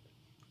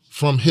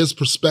from his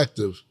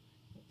perspective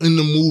in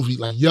the movie,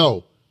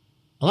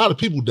 a lot of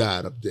people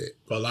died up there.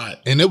 A lot.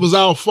 And it was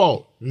our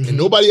fault. Mm-hmm. And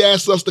nobody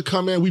asked us to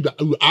come in. We were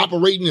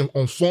operating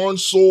on foreign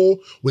soil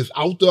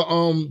without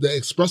the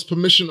express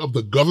permission of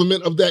the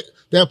government of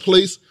that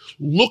place.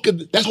 Look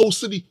at that whole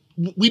city.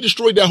 We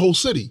destroyed that whole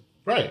city.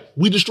 Right.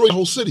 We destroyed the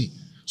whole city.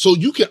 So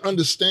you can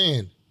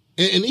understand.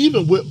 And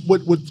even with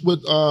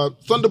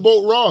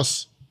Thunderbolt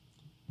Ross,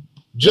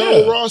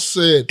 General Ross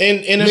said,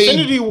 in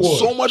Infinity War,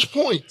 so much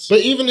points.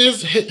 But even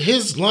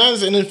his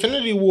lines in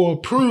Infinity War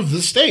proved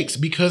the stakes,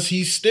 because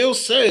he still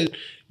said,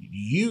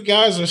 "You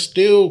guys are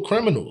still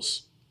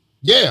criminals."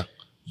 Yeah,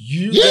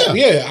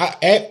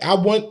 I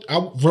want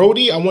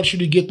Rhodey. I want you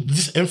to get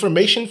this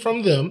information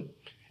from them,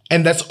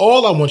 and that's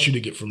all I want you to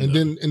get from them.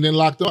 And then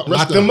lock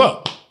them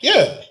up.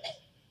 Yeah,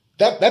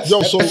 that's that's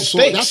a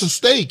stake. That's a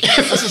stake.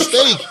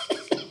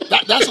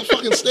 That's a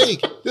fucking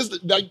stake.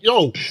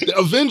 The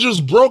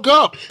Avengers broke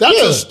up.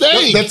 That's a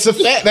stake. That's a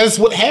fact. That's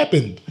what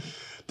happened.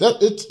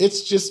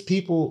 It's just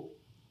people,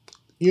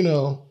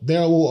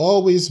 there will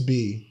always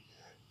be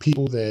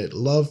people that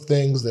love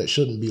things that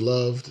shouldn't be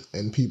loved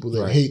and people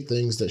that hate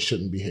things that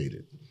shouldn't be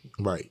hated.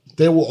 Right.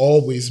 There will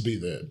always be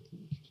that.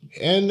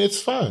 And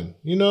it's fine.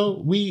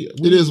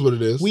 It is what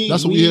it is.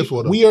 That's what we're here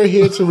for, though. We are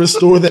here to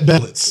restore that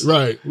balance.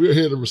 Right. We're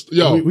here to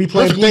restore. We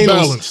playing Thanos.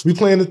 Balanced. We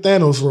playing the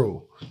Thanos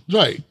role.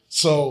 Right.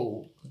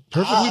 So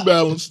perfectly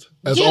balanced,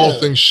 as all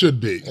things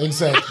should be.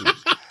 Exactly.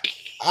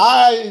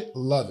 I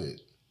love it.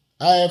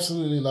 I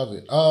absolutely love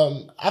it.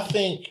 I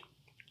think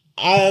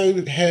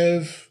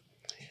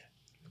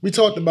we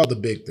talked about the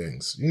big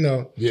things,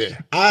 Yeah.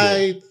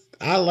 I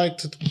like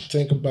to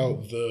think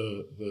about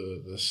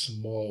the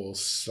small,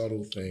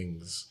 subtle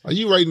things. Are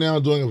you right now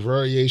doing a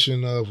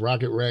variation of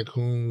Rocket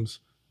Raccoon's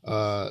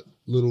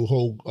little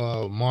whole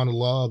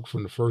monologue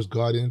from the first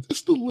Guardians?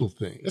 It's the little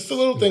things. It's the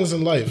little things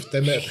in life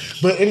that matter.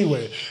 But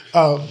anyway,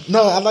 no,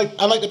 I like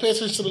to pay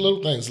attention to the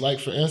little things. Like,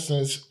 for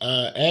instance,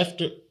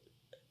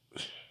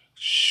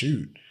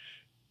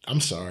 I'm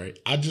sorry,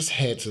 I just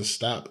had to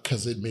stop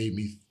because it made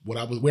me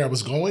where I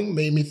was going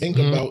made me think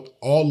about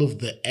all of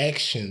the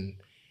action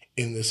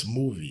in this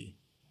movie.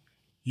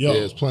 Yeah,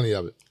 there's plenty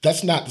of it.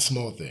 That's not the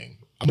small thing.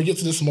 I'm gonna get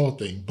to the small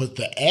thing, but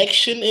the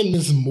action in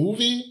this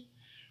movie,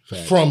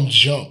 from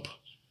jump,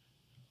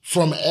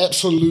 from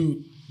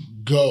absolute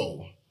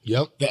go.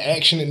 Yep. The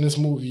action in this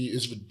movie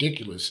is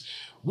ridiculous.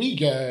 We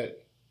got,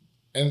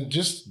 and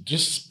just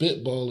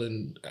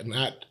spitballing,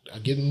 I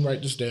didn't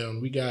write this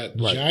down. We got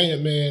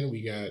Giant Man,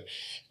 we got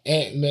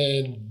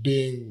Ant-Man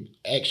being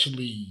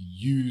actually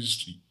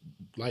used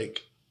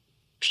like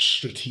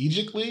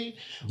strategically.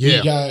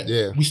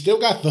 Yeah. We still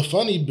got the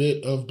funny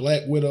bit of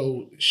Black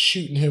Widow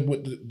shooting him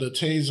with the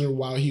taser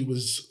while he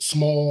was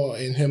small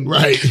and him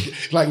like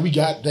we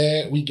got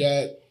that. We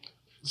got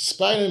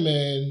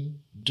Spider-Man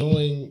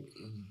doing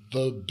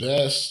the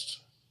best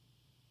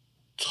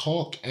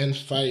talk and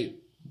fight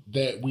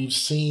that we've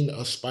seen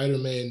a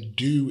Spider-Man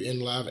do in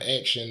live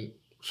action.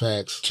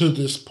 Facts. To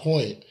this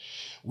point.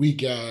 We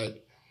got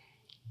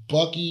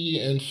Bucky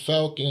and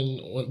Falcon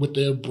with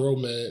their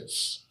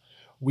bromance.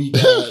 We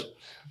got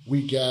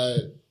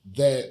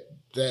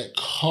that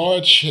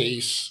car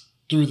chase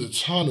through the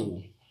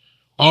tunnel.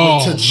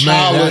 Oh, T'Challa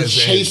man, that is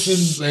chasing.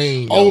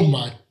 Insane, oh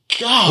my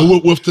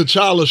God! With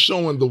T'Challa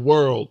showing the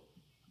world,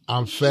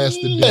 I'm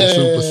faster than your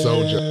super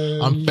soldier.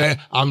 I'm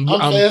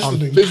faster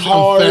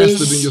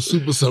than your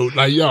super soldier.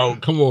 Like, yo,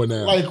 come on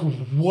now. Like,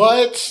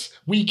 what?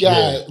 We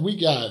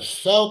got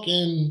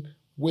Falcon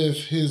with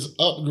his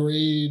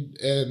upgrade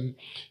and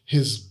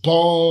his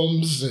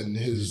bombs and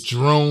his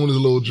drone, his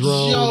little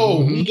drone.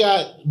 Yo, we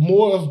got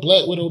more of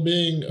Black Widow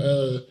being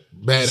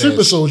badass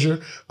super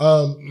soldier,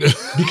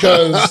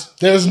 because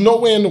there's no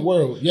way in the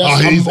world.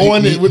 Yes, I'm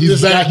on it with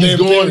this goddamn He's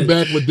going theory.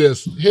 back with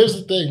this. Here's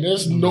the thing: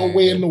 there's no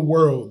way in the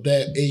world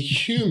that a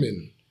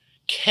human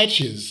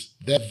catches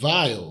that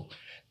vial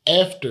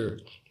after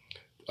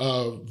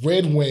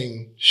Red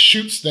Wing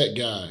shoots that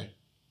guy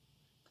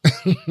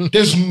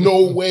There's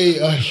no way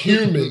a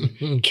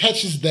human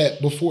catches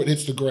that before it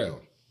hits the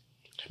ground.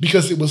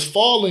 Because it was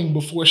falling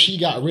before she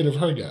got rid of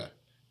her guy.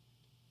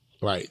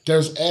 Right.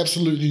 There's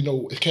absolutely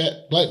no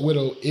Black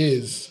Widow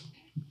is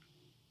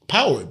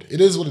powered.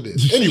 It is what it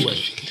is. Anyway,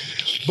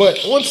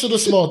 but onto the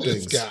small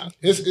things.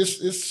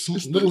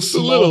 It's little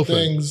small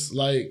things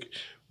like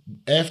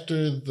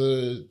after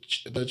the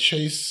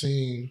chase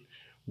scene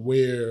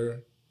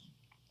where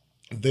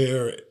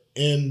they're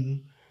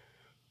in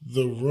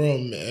the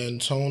room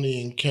and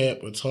Tony and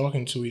Cap are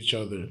talking to each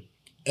other,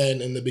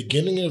 and in the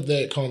beginning of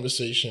that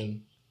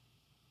conversation,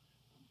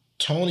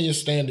 Tony is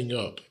standing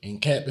up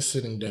and Cap is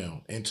sitting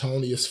down, and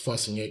Tony is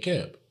fussing at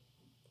Cap.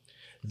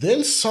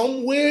 Then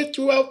somewhere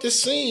throughout the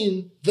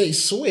scene, they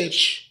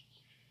switch,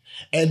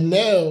 and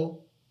now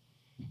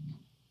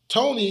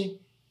Tony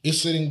is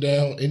sitting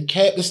down and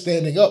Cap is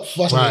standing up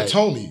fussing at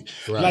Tony.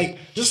 Right. Like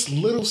just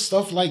little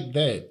stuff like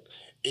that.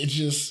 It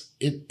just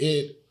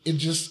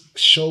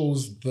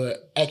shows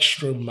the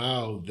extra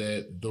mile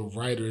that the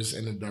writers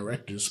and the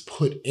directors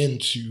put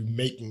into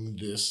making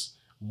this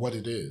what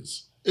it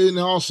is. And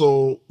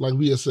also, like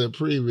we had said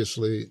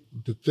previously,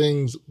 the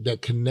things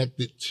that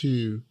connected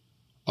to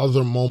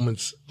other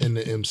moments in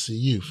the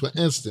MCU. For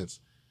instance,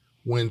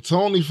 when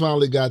Tony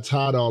finally got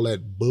tired of all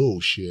that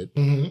bullshit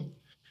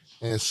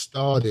and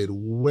started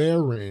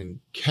wearing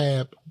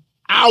Cap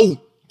out.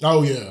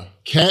 Oh, yeah.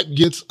 Cap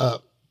gets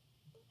up.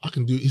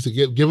 He said,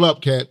 give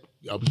up, Cap.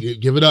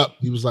 Give it up.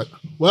 He was like,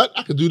 what?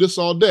 I could do this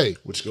all day.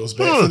 Which goes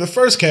back to the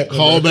first Captain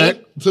America. Call back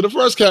to the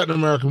first Captain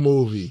America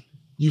movie.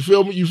 You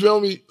feel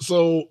me?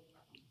 So,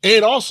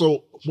 and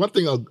also, one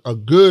thing a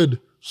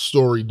good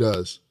story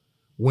does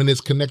when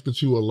it's connected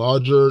to a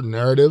larger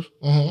narrative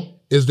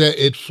is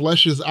that it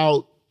fleshes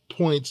out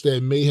points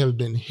that may have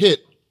been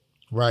hit,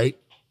 right?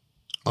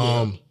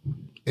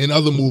 In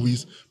other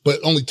movies,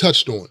 but only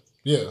touched on.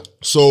 Yeah.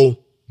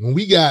 So when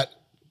we got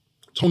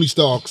Tony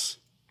Stark's,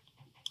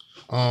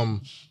 he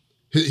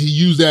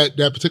used that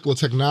particular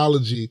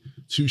technology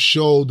to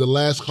show the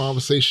last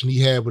conversation he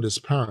had with his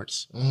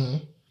parents.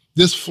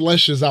 This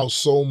fleshes out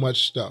so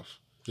much stuff.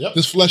 Yep.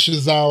 This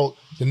fleshes out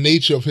the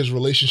nature of his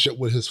relationship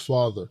with his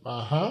father.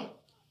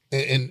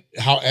 And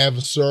how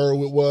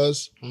adversarial it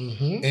was.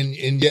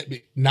 And yet,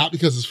 not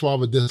because his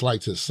father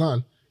disliked his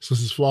son, since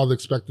his father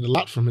expected a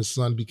lot from his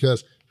son,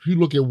 because if you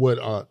look at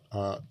what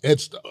Ed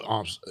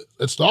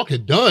Stark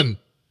had done,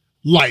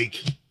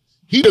 like,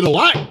 he did a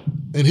lot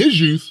in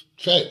his youth.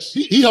 Facts.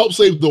 He helped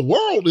save the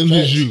world in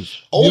his youth.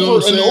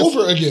 Over and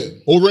over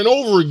again. Over and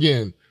over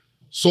again.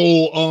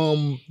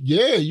 So,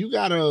 you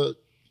gotta,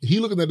 he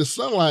looking at his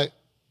son like,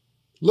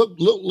 look,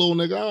 little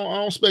nigga, I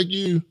don't expect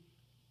you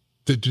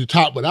to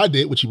top what I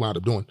did, which he wound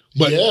up doing.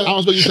 But I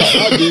don't expect you to top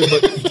what I did,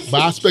 but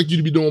I expect you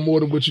to be doing more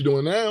than what you're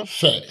doing now.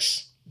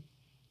 Facts.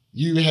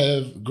 You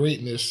have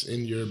greatness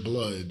in your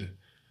blood.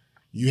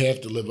 You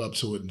have to live up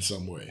to it in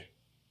some way.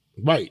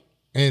 Right.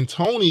 And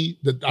Tony,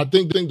 I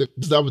think that this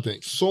is the other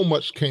thing. So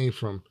much came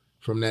from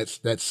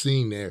that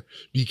scene there,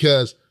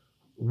 because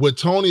what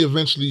Tony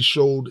eventually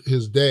showed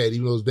his dad,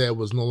 even though his dad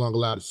was no longer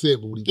allowed to see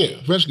it, but what he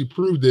eventually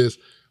proved is,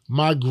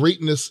 my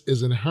greatness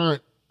is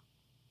inherent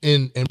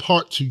in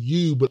part to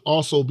you, but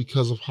also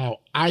because of how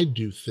I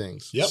do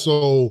things. Yep.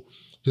 So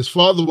his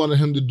father wanted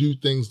him to do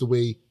things the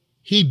way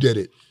he did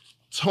it.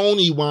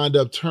 Tony wound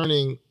up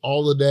turning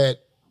all of that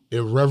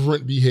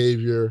irreverent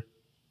behavior,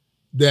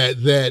 that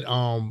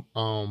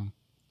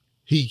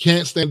he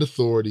can't stand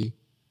authority.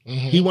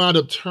 He wound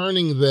up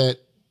turning that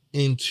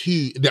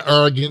into the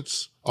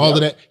arrogance, all of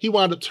that. He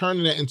wound up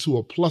turning that into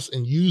a plus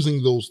and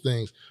using those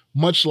things,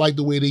 much like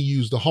the way they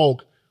use the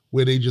Hulk,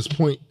 where they just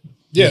point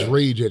his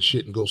rage at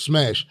shit and go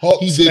smash.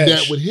 Hulk he did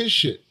that with his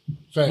shit.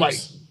 Facts.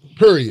 Right.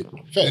 Period.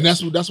 Facts. And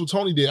that's what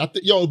Tony did. I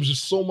think it was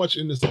just so much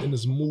in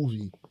this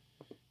movie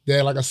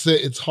that, like I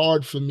said, it's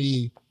hard for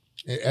me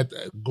at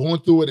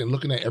going through it and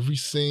looking at every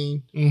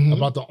scene.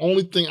 About the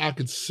only thing I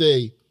could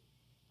say,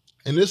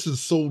 and this is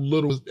so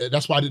little,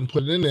 that's why I didn't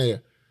put it in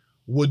there,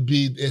 would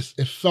be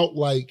it felt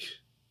like,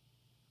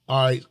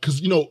 all right, because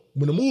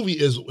when a movie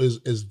is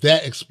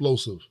that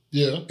explosive,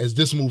 as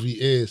this movie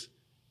is,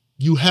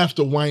 you have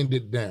to wind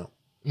it down.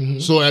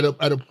 So at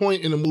a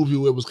point in the movie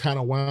where it was kind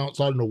of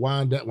starting to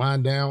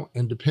wind down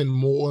and depend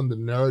more on the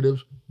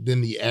narrative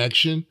than the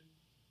action,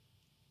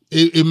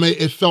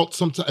 it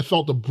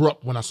felt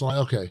abrupt when I saw it.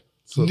 Okay,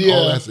 so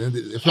all that's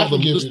ended. It felt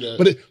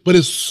but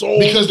it's so,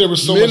 because there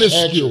was so minuscule.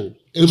 Much action.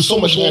 It was so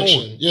much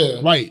action. Yeah,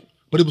 right.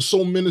 But it was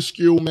so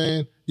minuscule,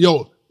 man.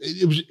 Yo,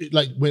 it was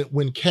like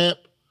when Cap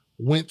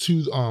went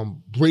to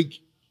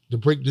break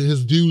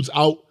his dudes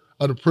out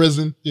of the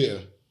prison. Yeah.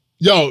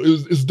 Yo,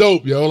 it's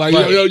dope, yo. Like,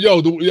 right.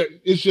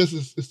 It's just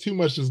it's too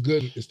much. It's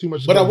good. It's too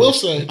much. But I will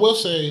say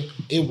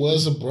it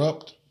was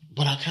abrupt,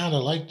 but I kind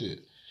of liked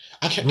it.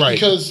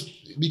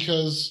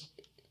 Because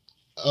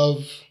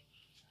of,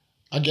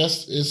 I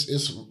guess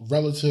it's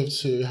relative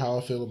to how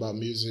I feel about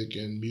music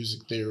and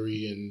music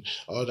theory and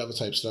all that other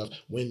type of stuff.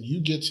 When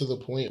you get to the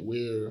point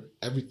where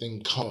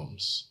everything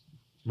comes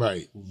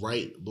right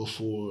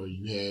before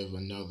you have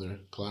another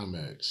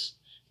climax,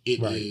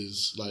 it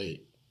is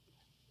like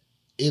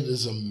it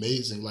is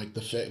amazing. Like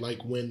the fact, like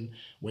when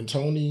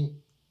Tony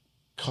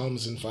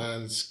comes and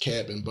finds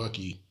Cap and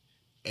Bucky,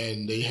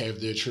 and they have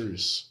their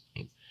truce,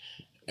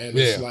 and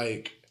it's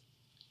like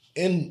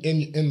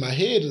in my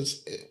head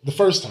is the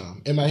first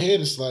time in my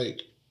head it's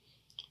like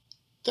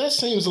that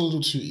seems a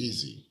little too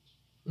easy.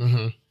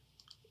 Mm-hmm.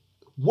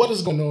 What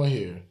is going on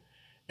here?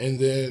 And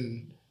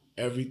then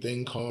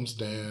everything calms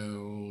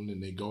down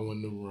and they go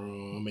in the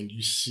room and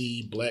you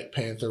see Black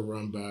Panther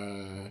run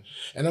by.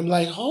 And I'm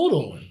like, hold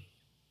on.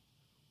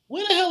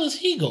 Where the hell is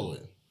he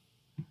going?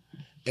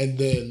 And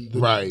then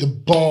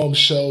the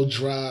bombshell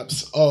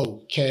drops.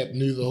 Oh, Cap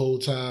knew the whole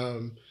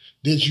time.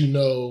 Did you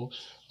know?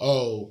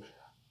 Oh,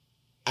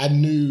 I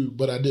knew,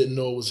 but I didn't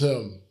know it was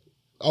him.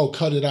 Oh,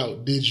 cut it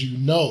out. Did you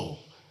know?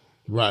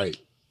 Right.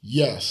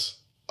 Yes.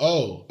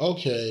 Oh,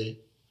 okay.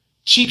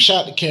 Cheap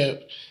shot to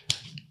Cap.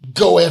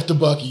 Go after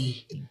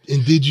Bucky.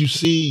 And did you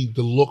see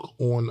the look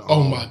on?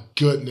 Oh my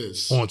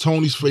goodness! On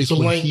Tony's face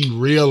when he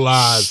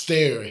realized,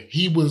 stare.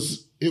 He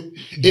was.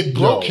 It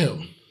broke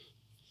him.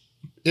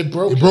 It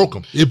broke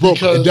him. It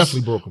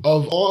definitely broke him.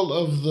 Of all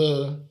of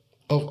the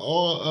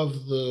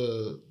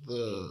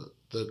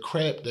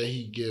crap that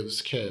he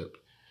gives Cap,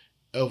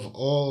 of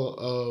all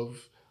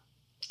of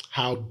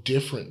how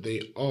different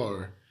they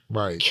are,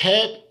 right?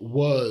 Cap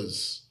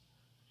was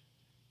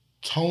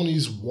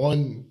Tony's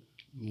one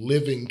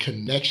living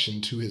connection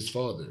to his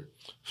father.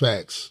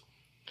 Facts.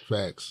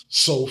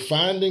 So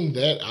finding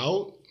that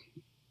out,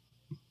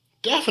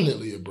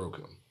 definitely it broke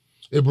him.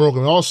 It broke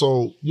him.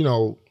 Also,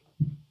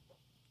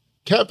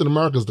 Captain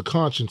America is the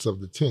conscience of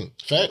the team.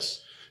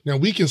 Facts. Now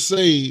we could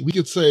say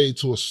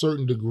to a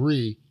certain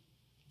degree,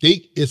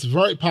 it's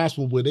very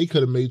possible where they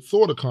could have made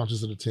Thor the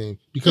conscience of the team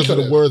because of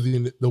the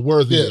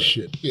worthiness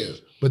shit. Yeah.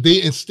 But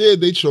they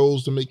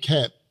chose to make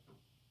Cap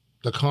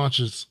the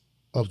conscience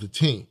of the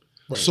team.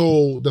 Right.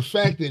 So the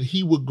fact that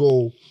he would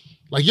go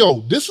like, yo,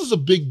 this is a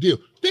big deal.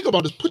 Think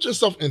about this. Put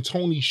yourself in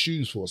Tony's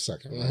shoes for a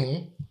second, right?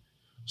 Mm-hmm.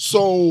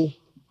 So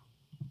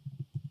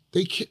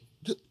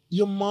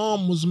your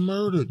mom was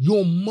murdered.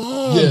 Your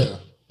mom. Yeah.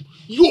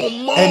 Your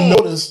mom. And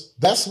notice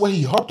that's what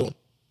he harped on.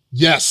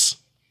 Yes.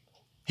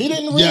 He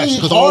didn't really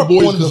because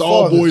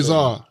all boys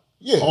are.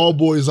 Yeah. All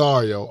boys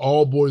are, yo.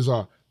 All boys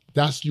are.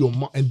 That's your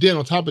mom. And then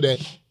on top of that,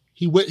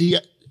 he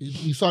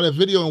saw that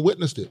video and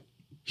witnessed it.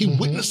 He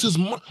witnessed his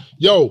mom.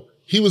 Yo,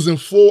 he was in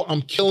full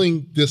I'm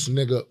killing this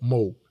nigga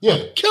mode. Yeah.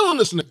 I'm killing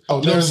this nigga.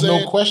 Oh, there's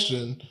no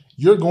question.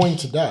 You're going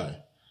to die.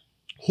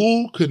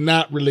 Who could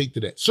not relate to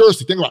that?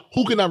 Seriously, think about it.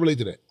 Who could not relate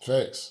to that?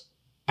 Facts.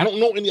 I don't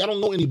know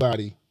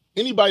anybody.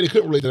 Anybody that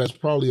couldn't relate to that's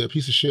probably a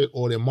piece of shit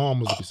or their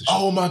mom was a piece of shit.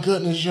 Oh my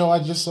goodness, yo, I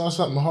just saw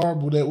something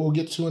horrible that we'll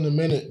get to in a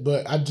minute,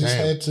 but I just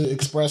had to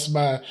express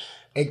my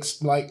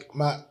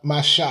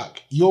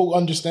shock. You'll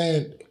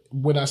understand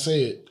when I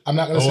say it. I'm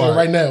not going to say it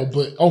right now,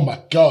 but oh my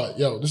God,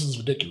 yo, this is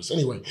ridiculous.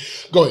 Anyway,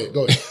 go ahead.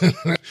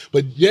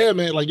 But yeah,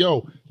 man, like,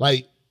 yo,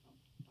 like,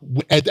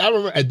 I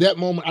remember at that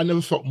moment, I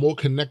never felt more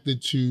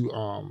connected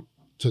to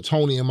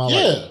Tony in my life.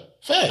 Yeah,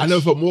 facts. I never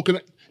felt more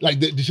connected,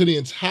 like, to the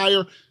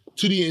entire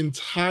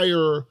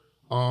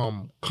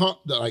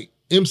like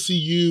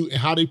MCU and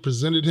how they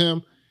presented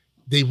him.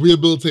 They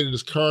rehabilitated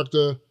his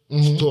character.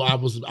 Mm-hmm. So I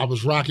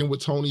was rocking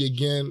with Tony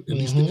again. At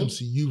least the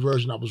MCU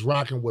version, I was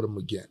rocking with him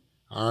again.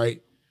 All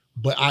right.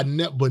 But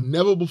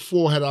never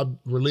before had I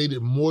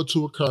related more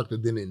to a character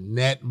than in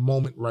that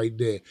moment right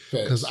there.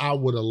 Because I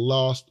would have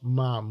lost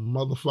my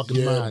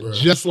motherfucking mind, bro.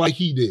 Just like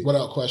he did.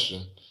 Without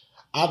question.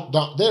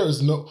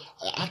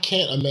 I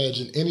can't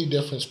imagine any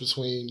difference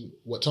between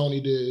what Tony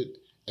did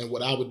and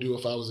what I would do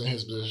if I was in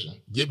his position.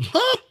 Yeah.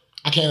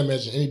 I can't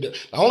imagine any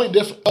difference. The only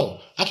difference.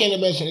 I can't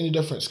imagine any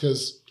difference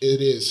because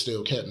it is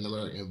still Captain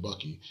America and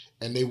Bucky,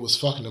 and they was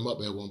fucking them up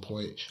at one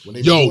point when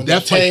they.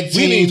 That's tag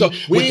team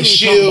with the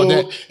Shield.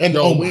 And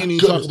we ain't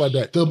even talk about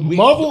that. The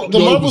Marvel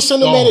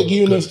Cinematic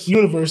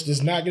Universe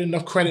does not get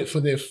enough credit for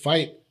their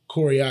fight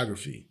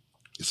choreography,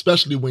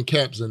 especially when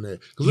Cap's in there.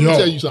 Because let me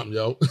tell you something,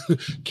 yo.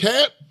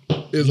 Cap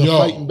is a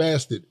fighting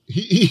bastard.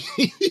 He's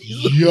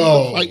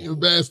a fighting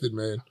bastard,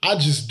 man. I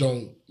just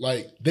don't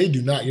like. They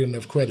do not get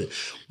enough credit.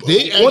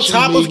 They on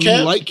top of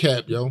Cap, like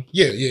Cap, yo.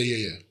 Yeah.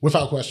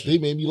 Without question, they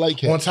made me like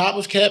Cap. On top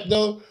of Cap,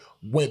 though,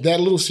 when that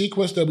little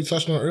sequence that we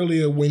touched on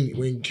earlier,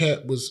 when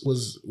Cap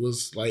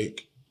was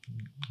like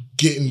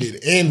getting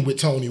it in with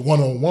Tony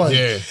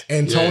 1-on-1,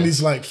 and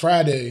Tony's like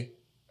Friday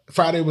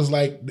was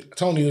like,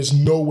 Tony, there's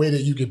no way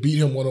that you could beat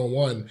him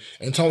 1-on-1,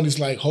 and Tony's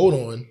like, hold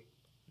on.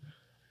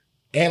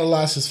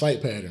 Analyze his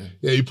fight pattern.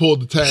 Yeah, he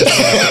pulled the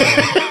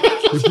Taskmaster.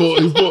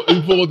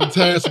 he pulled the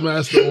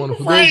Taskmaster on him.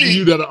 For those of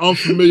you that are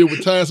unfamiliar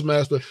with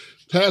Taskmaster,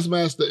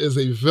 Taskmaster is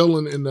a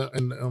villain in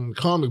the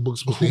comic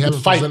books, but they have to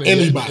fight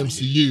anybody in the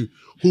MCU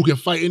who can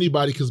fight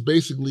anybody because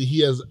basically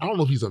he has. I don't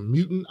know if he's a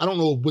mutant. I don't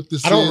know what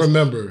this is. I don't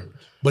remember.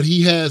 But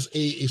he has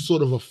a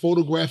sort of a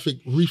photographic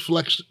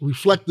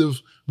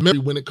reflective memory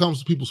when it comes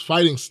to people's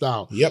fighting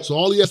style. Yep. So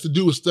all he has to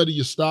do is study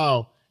your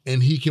style.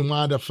 And he can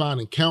wind up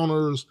finding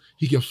counters.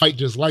 He can fight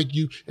just like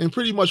you and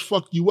pretty much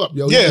fuck you up,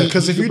 yo. Yeah,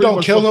 because if you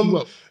don't kill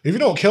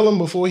him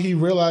before he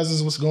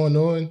realizes what's going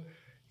on,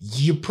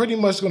 you're pretty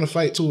much going to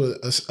fight to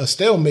a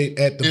stalemate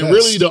at the and best.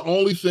 really, the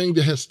only thing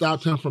that has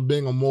stopped him from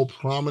being a more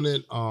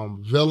prominent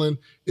villain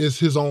is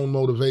his own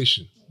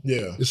motivation.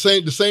 Yeah. The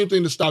same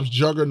thing that stops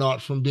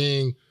Juggernaut from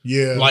being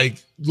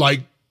like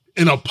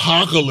an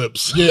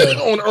apocalypse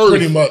on Earth.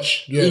 Pretty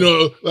much. Yeah. You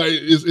know, like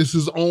it's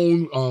his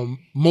own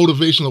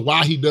motivation of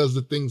why he does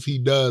the things he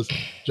does.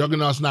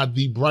 Juggernaut's not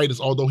the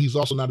brightest, although he's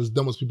also not as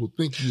dumb as people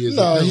think he is.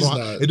 No, he's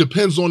not. It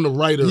depends on the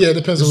writer. Yeah, it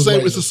depends on the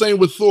writer. It's the same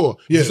with Thor.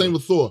 Yeah. It's the same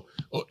with Thor.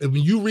 When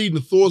you read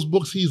in Thor's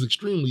books, he's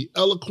extremely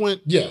eloquent.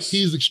 Yes.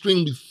 He's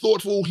extremely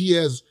thoughtful.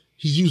 He's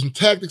using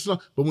tactics,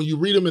 but when you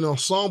read him in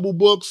ensemble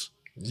books,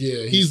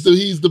 he's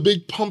the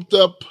big pumped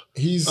up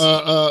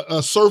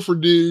a surfer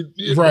dude,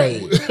 right,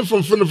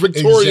 from the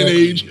Victorian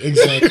age.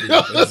 Exactly. You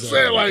know what I'm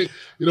saying? Like,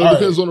 you know, it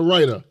depends on the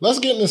writer. Let's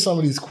get into some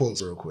of these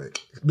quotes real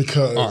quick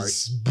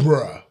because,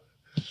 bruh.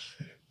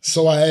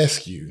 So I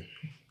ask you,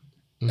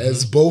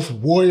 as both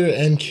warrior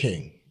and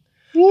king,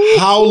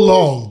 how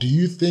long do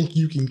you think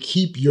you can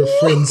keep your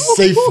friends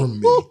safe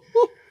from me?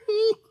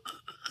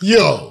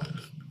 Yo.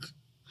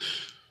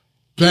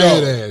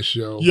 Badass,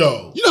 yo.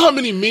 You know how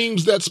many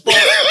memes that sparked?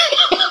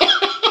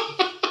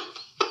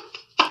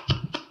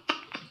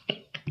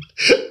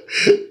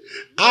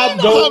 I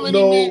don't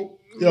know.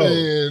 Yo,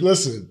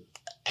 listen.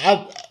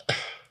 I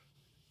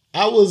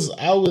was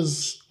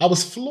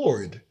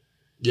floored.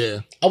 Yeah.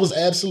 I was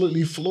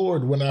absolutely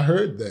floored when I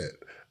heard that.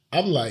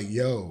 I'm like,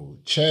 yo,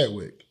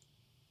 Chadwick,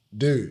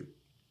 dude,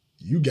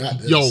 you got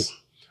this. Yo,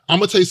 I'm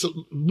gonna tell you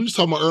something. We was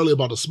talking about earlier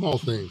about the small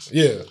things.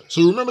 Yeah.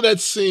 So remember that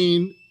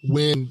scene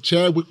when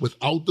Chadwick,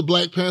 without the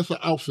Black Panther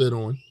outfit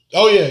on?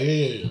 Oh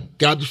yeah.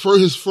 Got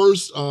his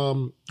first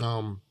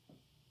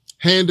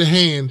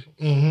hand-to-hand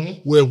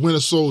with Winter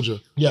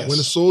Soldier. Yes.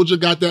 Winter Soldier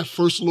got that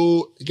first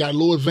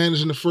little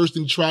advantage in the first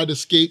and tried to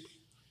escape.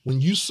 When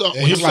you saw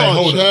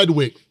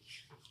Chadwick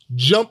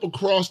jump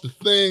across the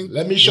thing,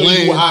 let me show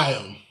you who I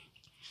am.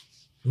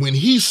 When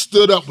he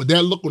stood up with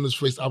that look on his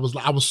face, I was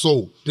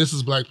sold. This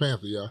is Black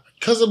Panther, yeah.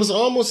 Because it was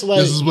almost like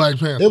this is Black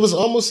Panther. It was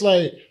almost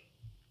like,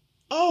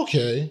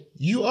 okay,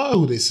 you are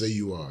who they say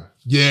you are.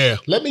 Yeah.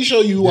 Let me show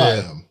you who I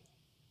am.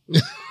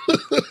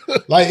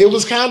 Like, it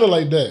was kind of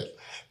like that.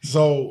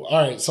 So,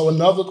 all right. So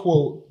another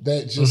quote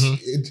that just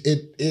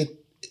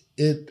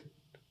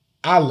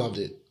I loved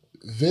it.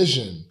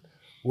 Vision,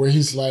 where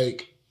he's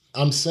like,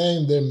 I'm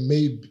saying there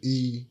may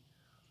be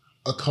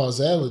a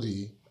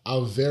causality.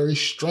 Our very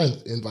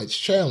strength invites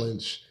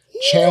challenge.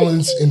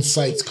 Challenge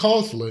incites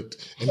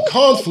conflict, and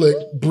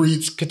conflict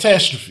breeds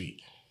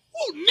catastrophe.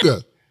 Oh,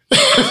 nigga.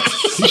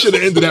 He should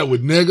have ended that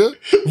with nigga.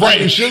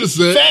 Right. He should have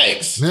said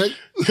thanks. Nigga.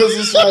 Because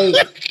it's like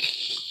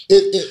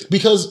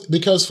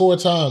because for a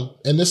time,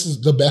 and this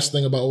is the best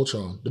thing about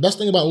Ultron. The best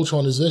thing about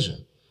Ultron is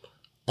Vision.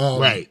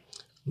 Right.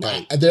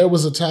 There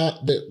was a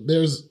time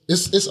that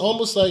it's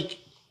almost like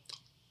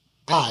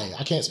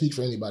I can't speak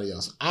for anybody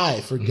else. I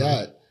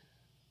forgot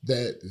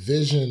that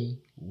Vision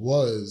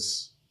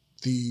was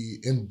the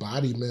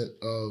embodiment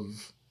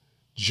of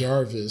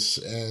Jarvis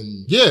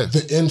and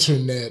the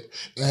internet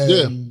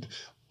and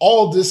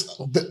all this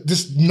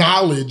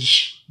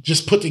knowledge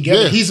just put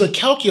together. He's a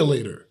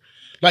calculator.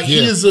 Like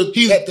he's at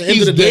the end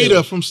of the day,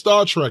 data from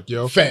Star Trek,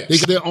 yo. Facts. They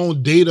get their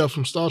own data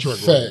from Star Trek.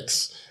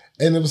 Facts.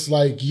 Right? And it was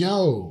like,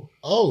 yo,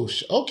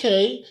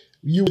 okay.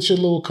 You with your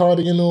little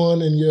cardigan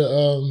on and your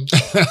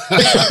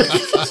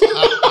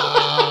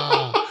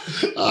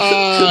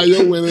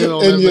you went in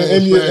on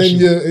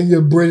and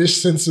your British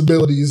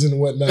sensibilities and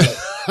whatnot.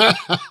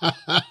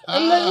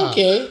 I'm like,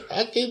 okay,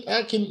 I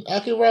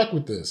can rock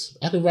with this.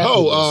 I can rock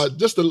with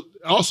this. Just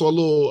also a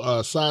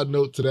little side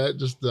note to that,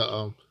 just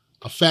a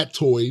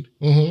factoid.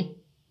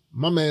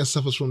 My man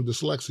suffers from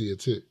dyslexia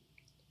too.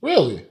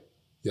 Really?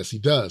 Yes, he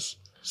does.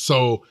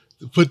 So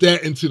to put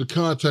that into the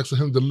context of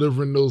him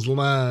delivering those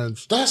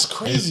lines. That's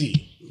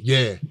crazy.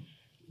 Yeah.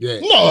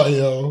 No,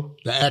 yo.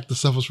 The actor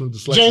suffers from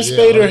dyslexia. James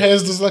Spader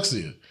has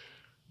dyslexia.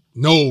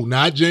 No,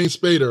 not James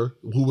Spader,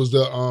 who was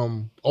the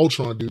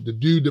Ultron dude. The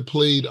dude that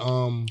played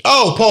Paul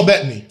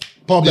Bettany.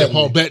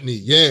 Paul Bettany.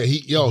 Yeah,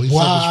 he suffers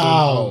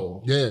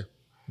from yeah.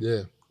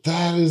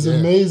 That is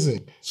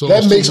amazing. So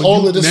that makes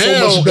all of this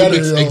so much better.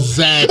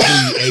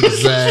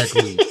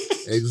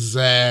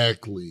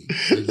 Exactly.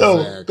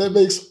 No, that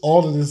makes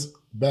all of this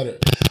better.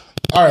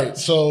 All right,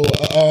 so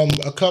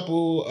a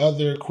couple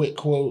other quick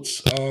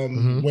quotes.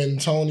 When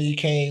Tony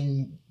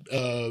came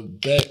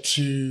back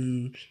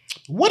to,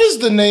 what is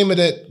the name of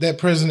that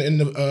prison in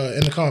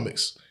the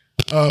comics?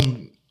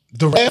 The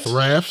Raft. The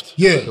Raft.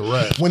 Yeah, the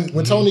Raft.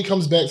 When Tony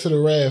comes back to the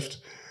Raft,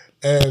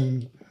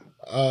 and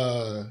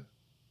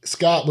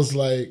Scott was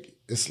like,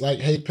 "It's like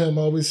Hank Pym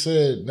always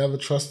said, never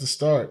trust the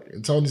Stark."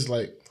 And Tony's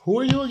like, "Who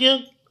are you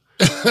again?"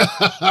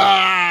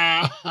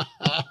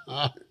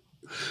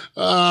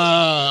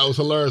 It was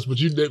hilarious,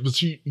 but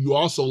you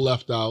also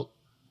left out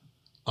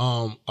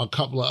a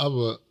couple of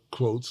other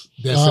quotes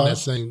that's in that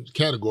same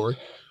category.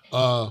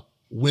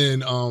 When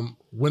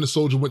the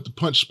soldier went to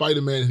punch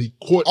Spider-Man and he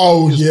caught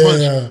his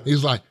punch,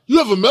 he's like, "You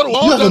have a metal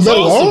arm? You have a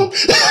metal arm?"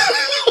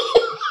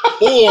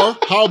 Or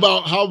how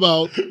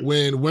about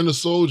when Winter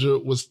Soldier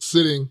was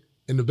sitting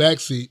in the back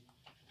seat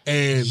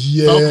and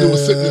Falcon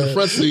was sitting in the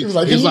front seat? He was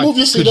like, "Can you move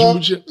your seat up?"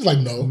 He's like,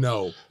 "No,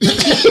 no."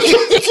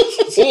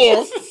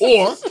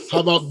 or how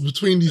about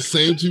between these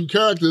same two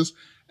characters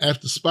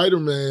after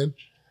Spider-Man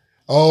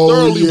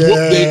thoroughly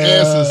whooped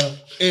their asses,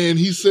 and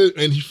he said,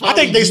 and he. I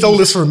think they stole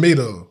this from me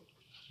though.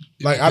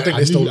 Like I think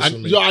they stole this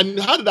from me.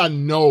 How did I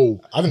know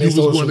I think he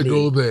was going to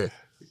go there?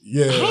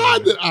 Yeah, how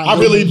did I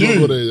really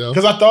do,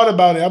 because I thought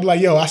about it. I'm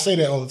like, yo, I say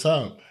that all the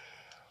time.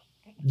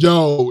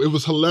 Yo, it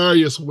was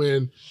hilarious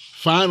when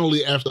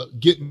finally, after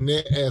getting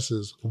their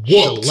asses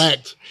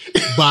shellacked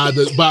by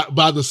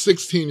the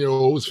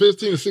 16-year-old, it was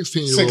 15 or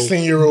 16-year-old,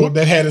 16-year-old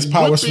that had his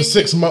powers for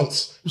 6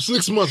 months.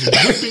 6 months,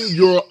 whipping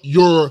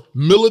your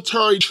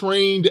military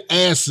trained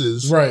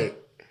asses. Right.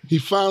 He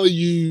finally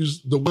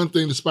used the one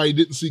thing that Spidey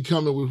didn't see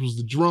coming, which was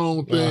the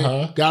drone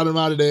thing. Got him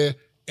out of there.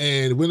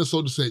 And Winter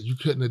Soldier said, "You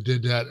couldn't have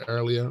did that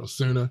earlier or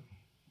sooner."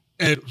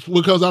 And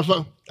because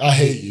I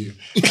hate you.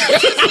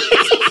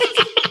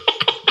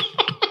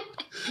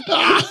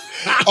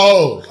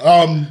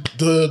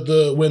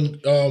 When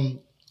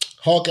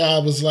Hawkeye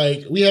was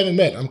like, "We haven't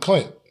met. I'm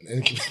Clint,"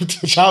 and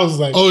T'Challa was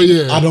like, "Oh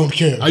yeah, I don't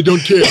care. I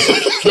don't care."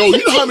 Yo,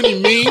 you know how many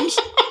memes?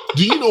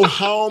 Do you know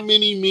how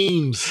many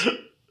memes?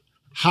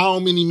 How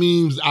many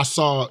memes I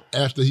saw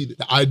after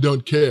I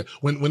don't care.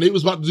 When they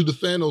was about to do the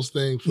Thanos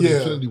thing for the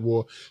Infinity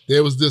War,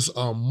 there was this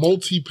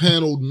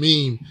multi-paneled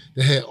meme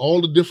that had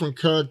all the different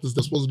characters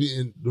that's supposed to be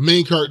in the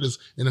main characters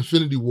in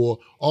Infinity War,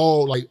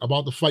 all like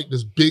about to fight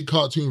this big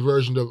cartoon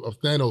version of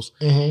Thanos.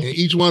 And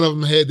each one of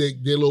them had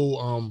their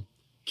little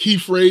key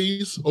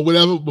phrase or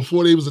whatever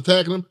before they was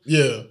attacking him.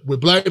 Yeah.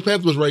 With Black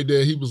Panther was right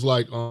there, he was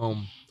like,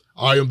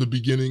 I am the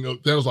beginning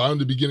of Thanos, I am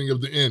the beginning of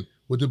the end.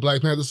 What did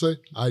Black Panther say?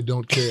 I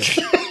don't care.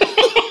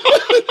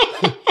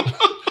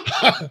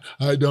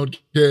 I don't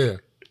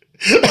care.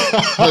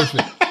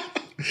 Perfect.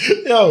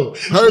 Yo,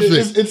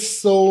 perfect. It's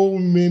so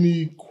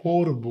many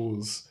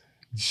quotables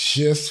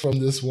just from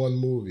this one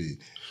movie.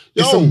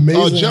 It's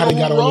amazing how they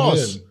got all of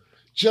them.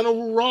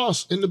 General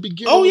Ross in the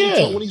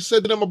beginning, when he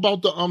said to them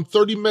about the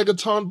 30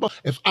 megaton bomb.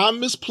 If I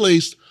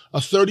misplaced a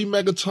 30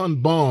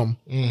 megaton bomb,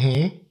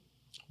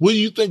 what do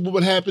you think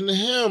would happen to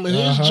him and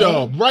his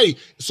job? Right.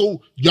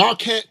 So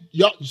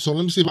so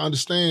let me see if I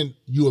understand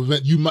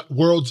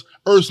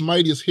Earth's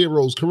mightiest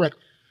heroes, correct?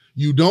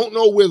 You don't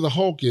know where the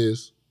Hulk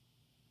is,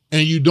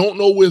 and you don't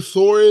know where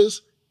Thor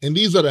is, and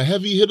these are the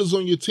heavy hitters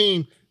on your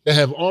team that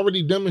have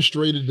already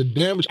demonstrated the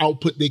damage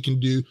output they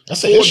can do.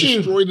 That's an issue.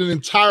 Destroyed an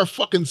entire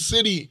fucking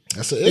city.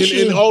 That's an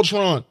issue. In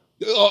Ultron.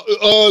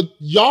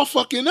 Y'all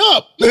fucking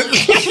up.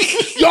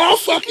 Y'all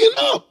fucking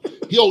up.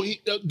 Yo,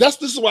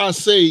 this is why I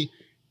say,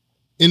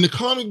 in the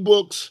comic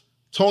books,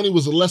 Tony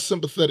was a less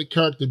sympathetic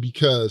character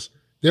because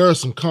there are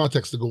some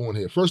context to go on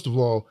here. First of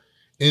all,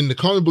 in the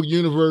comic book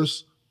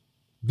universe,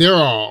 there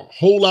are a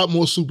whole lot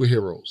more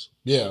superheroes.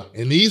 Yeah.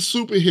 And these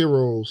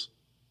superheroes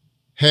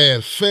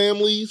have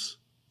families,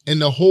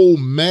 and the whole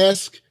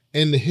mask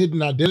and the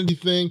hidden identity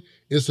thing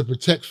is to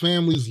protect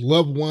families,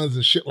 loved ones,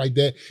 and shit like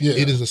that. Yeah.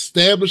 It is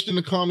established in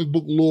the comic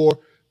book lore.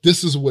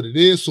 This is what it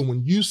is. So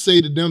when you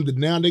say to them that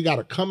now they got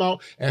to come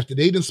out after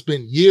they done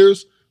spent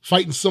years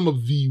fighting some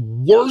of the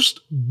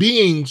worst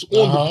beings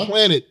on the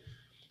planet,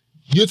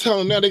 you're telling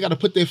them now they got to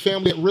put their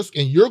family at risk,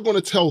 and you're going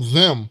to tell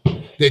them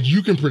that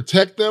you can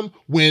protect them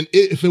when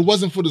if it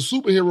wasn't for the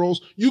superheroes,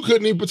 you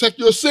couldn't even protect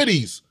your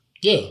cities.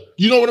 Yeah.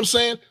 You know what I'm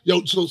saying?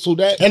 Yo, so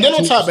that, and then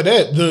on top of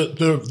that,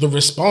 the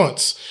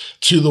response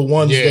to the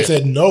ones that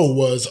said no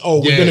was,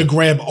 we're gonna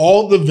grab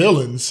all the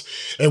villains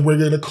and we're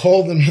gonna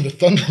call them the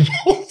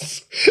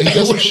Thunderbolts. And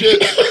guess what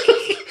shit?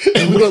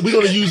 And we're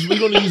gonna use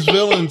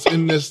villains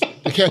in this.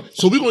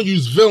 So we're gonna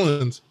use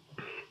villains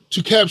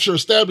to capture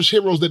established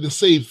heroes that have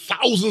saved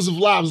thousands of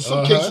lives. In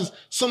some cases,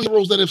 some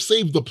heroes that have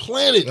saved the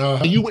planet.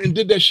 And you went and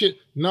did that shit.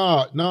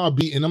 Nah,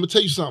 B. And I'm gonna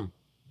tell you something.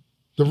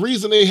 The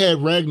reason they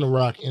had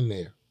Ragnarok in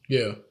there,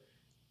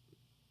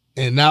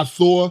 and not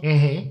Thor,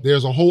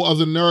 there's a whole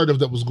other narrative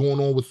that was going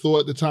on with Thor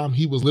at the time.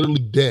 He was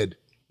literally dead.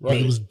 Right.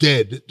 He was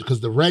dead because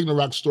the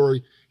Ragnarok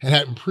story had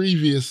happened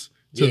previous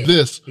to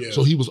this. Yeah.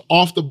 So he was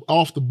off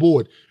the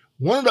board.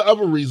 One of the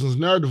other reasons,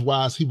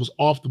 narrative-wise, he was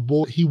off the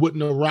board, he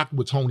wouldn't have rocked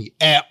with Tony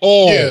at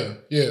all.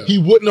 Yeah. He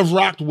wouldn't have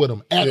rocked with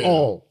him at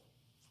all.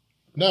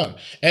 No.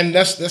 And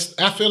that's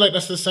I feel like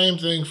that's the same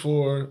thing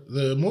for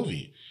the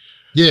movie.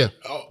 Yeah.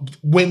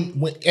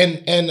 When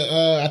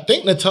I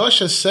think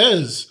Natasha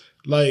says,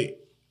 like,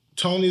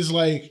 Tony's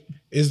like,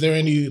 is there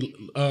any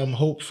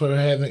hope for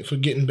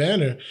getting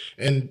Banner?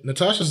 And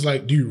Natasha's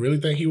like, do you really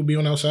think he would be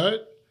on our side?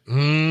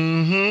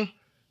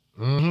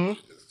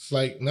 It's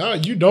like, no,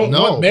 you don't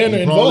want Banner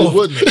involved.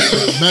 Wouldn't.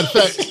 Matter of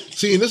fact,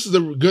 see, and this is a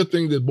good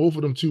thing that both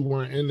of them two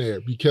weren't in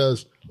there,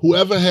 because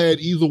whoever had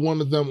either one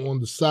of them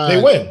on the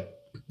side,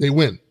 they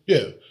win.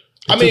 Yeah.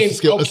 I mean,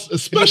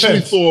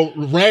 especially Thor,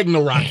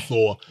 Ragnarok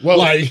Thor. Well,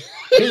 like,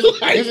 here's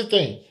the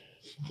thing.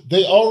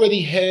 They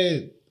already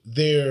had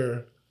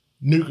their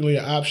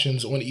nuclear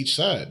options on each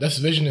side. That's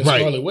Vision and Right.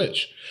 Scarlet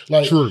Witch.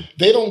 Like, True.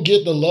 they don't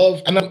get the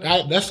love. And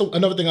that's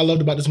another thing I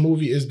loved about this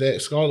movie is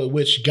that Scarlet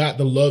Witch got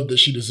the love that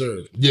she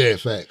deserved. Yeah,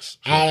 facts.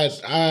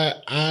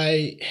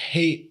 I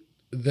hate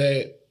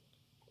that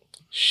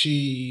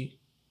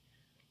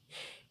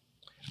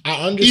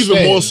I understand.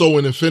 Even more so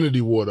in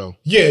Infinity War, though.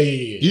 Yeah.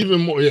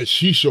 Even more, yeah,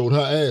 she showed her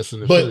ass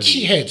in Infinity But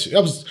she had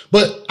to.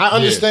 But I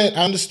understand.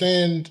 I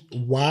understand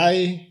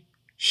why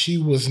she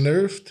was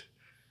nerfed.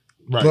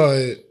 Right.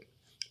 But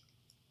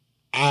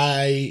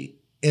I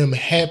am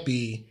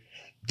happy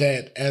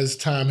that as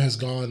time has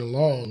gone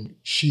along,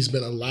 she's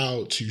been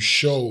allowed to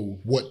show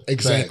what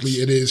exactly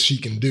Facts. it is she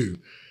can do.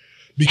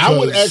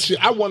 Because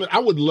I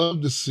would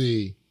love to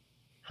see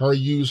her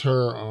use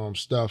her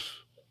stuff.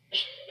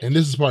 And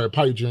this is probably a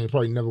pipe dream,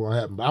 probably never gonna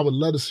happen. But I would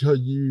love to see her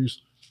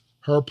use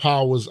her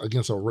powers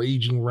against a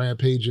raging,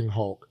 rampaging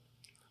Hulk.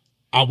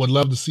 I would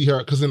love to see her,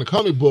 because in the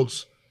comic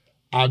books,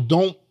 I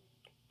don't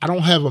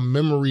have a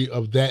memory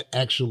of that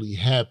actually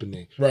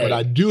happening. Right. But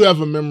I do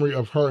have a memory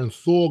of her and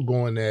Thor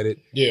going at it.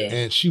 Yeah.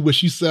 And what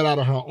she said out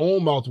of her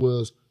own mouth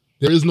was,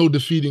 there is no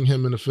defeating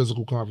him in a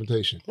physical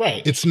confrontation.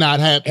 Right. It's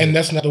not happening. And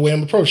that's not the way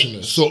I'm approaching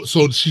this. So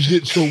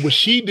what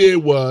she did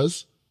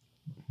was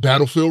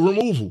battlefield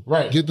removal.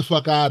 Right. Get the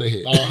fuck out of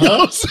here. You know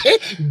what I'm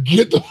saying?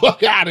 Get the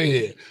fuck out of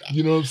here.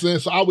 You know what I'm saying?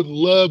 So I would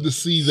love to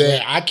see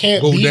that. I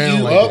can't go beat down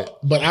you like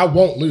up, that. but I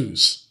won't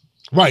lose.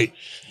 Right.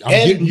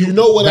 And you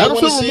know what I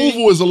wanna Battlefield see?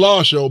 removal is a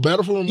loss, yo.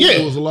 Battlefield removal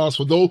Yeah. is a loss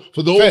for those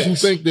who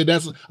Facts. think that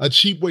that's a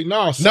cheap way.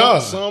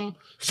 Some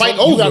Fight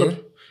you over.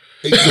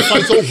 the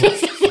fight's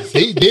over.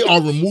 They are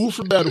removed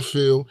from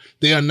battlefield.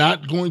 They are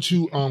not going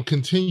to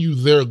continue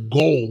their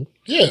goal,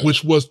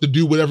 which was to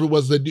do whatever it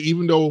was they do,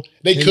 even though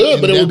They could,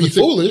 but it would be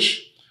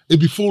foolish. It'd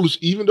be foolish,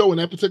 even though in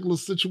that particular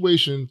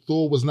situation,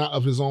 Thor was not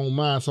of his own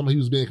mind. Somebody he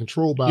was being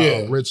controlled by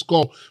a Red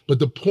Skull. But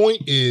the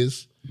point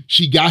is,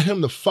 she got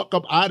him the fuck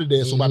up out of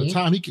there. So by the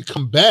time he could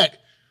come back,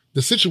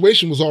 the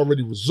situation was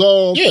already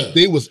resolved. Yeah.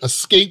 They was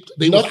escaped.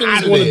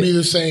 Nothing's going to be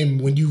the same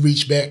when you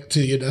reach back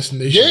to your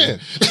destination. Yeah,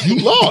 you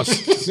lost.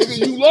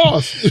 Nigga, you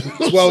lost. You know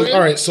what I'm Well, saying?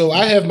 all right. So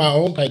I have my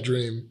own pipe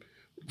dream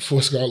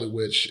for Scarlet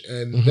Witch,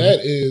 and that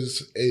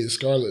is a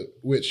Scarlet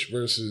Witch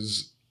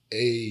versus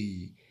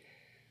a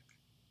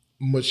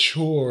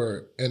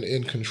mature and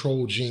in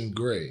control Jean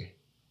Grey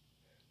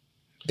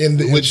in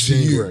the Which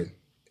MCU. Jean Grey?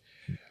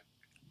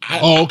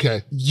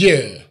 Okay.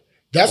 Yeah,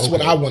 that's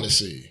what I want to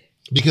see.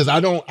 Because I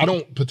don't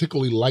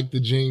particularly like the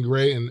Jean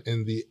Grey and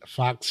the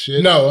Fox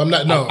shit. No, I'm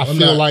not. No, I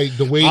feel like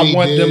the way I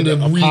want them to did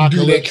redo that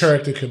Apocalypse-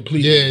 character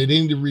completely. Yeah,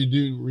 they need to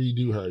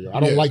redo her. Yo.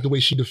 I don't like the way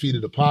she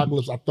defeated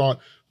Apocalypse. I thought,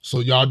 so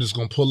y'all just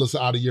gonna pull us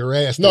out of your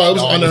ass. No, it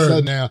was all of a unearned.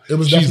 sudden now It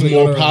was she's definitely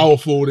more unearned.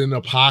 powerful than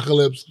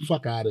Apocalypse.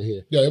 Fuck out of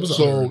here. Yeah, it was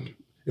unearned.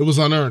 It was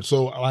unearned.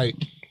 So like,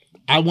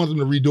 I want them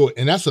to redo it,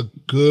 and that's a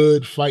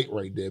good fight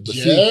right there. But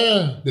this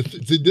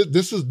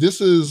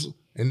is,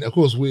 and of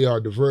course we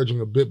are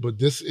diverging a bit, but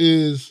this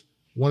is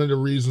one of the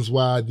reasons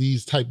why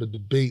these type of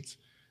debates.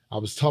 I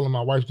was telling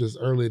my wife this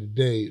earlier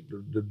today.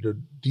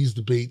 These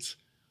debates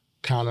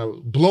kind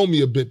of blow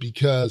me a bit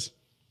because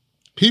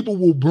people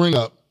will bring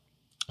up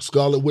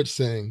Scarlet Witch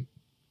saying,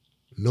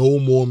 "No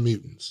more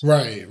mutants."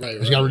 Right.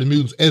 She got rid of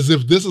mutants, as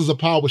if this is a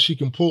power she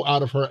can pull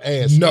out of her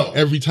ass. No.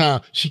 Every time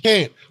she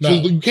can't. No. So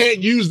you can't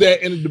use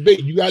that in a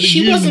debate. You got to.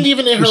 She wasn't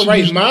even in her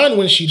right mind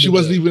when she did She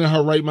wasn't that. even in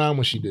her right mind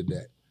when she did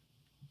that.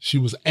 She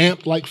was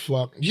amped like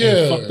fuck. Yeah.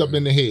 And fucked up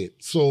in the head.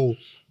 So,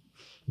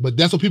 but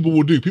that's what people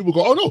will do. People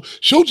go, "Oh no,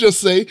 she'll just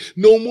say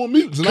no more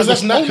mutants." Because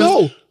that's not.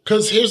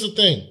 Because here's the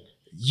thing.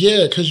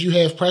 Yeah, because you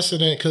have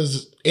precedent.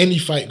 Because any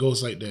fight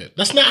goes like that.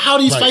 That's not how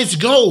these fights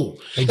go.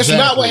 That's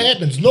not what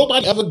happens.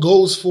 Nobody ever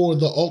goes for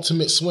the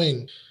ultimate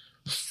swing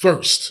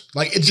first.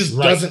 Like, it just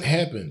doesn't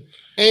happen.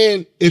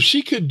 And if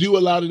she could do a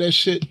lot of that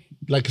shit,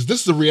 like, because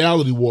this is a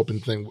reality warping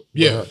thing.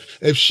 with her.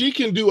 If she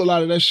can do a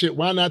lot of that shit,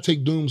 why not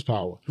take Doom's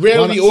power?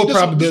 Reality Why not- or See,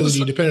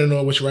 probability, depending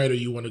on which writer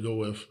you want to go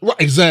with. Right,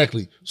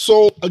 exactly.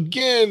 So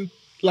again,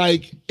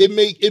 like it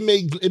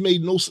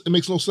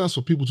makes no sense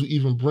for people to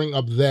even bring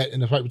up that in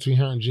the fight between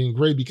her and Jean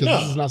Grey, because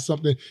this is not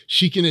something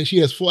she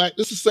has full act.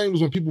 This is the same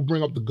as when people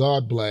bring up the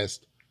God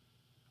Blast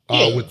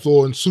with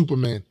Thor and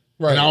Superman.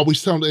 Right. And I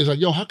always tell them, it's like,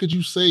 yo, how could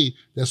you say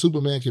that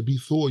Superman can be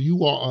Thor?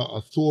 You are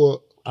a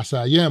Thor. I say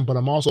I am, but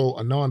I'm also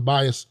a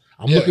non-biased.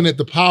 I'm looking at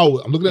the power.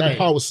 I'm looking at the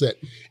power set.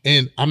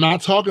 And I'm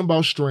not talking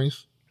about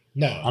strength.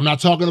 No. I'm not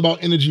talking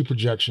about energy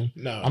projection.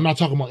 No. I'm not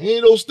talking about any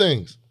of those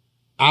things.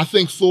 I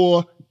think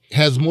Thor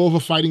has more of a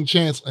fighting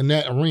chance in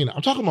that arena.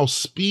 I'm talking about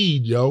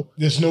speed, yo.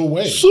 There's no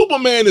way.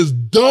 Superman is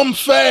dumb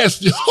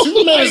fast, yo.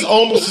 Superman is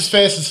almost as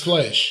fast as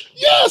Flash.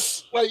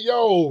 Yes. Like,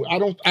 yo,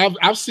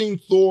 I've seen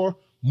Thor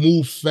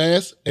move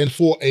fast, and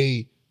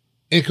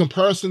in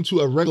comparison to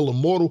a regular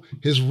mortal,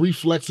 his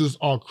reflexes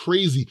are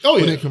crazy. Oh,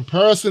 yeah. But in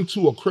comparison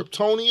to a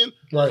Kryptonian,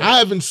 I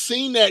haven't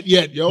seen that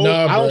yet, yo.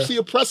 Nah, I don't bruh. see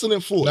a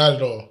precedent for it. Not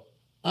at all.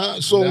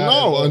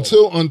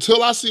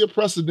 Until I see a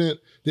precedent,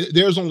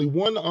 there's only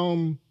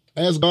one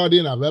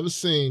Asgardian I've ever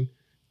seen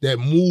that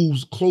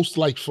moves close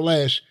to like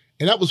Flash,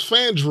 and that was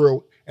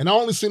Fandral. And I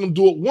only seen him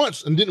do it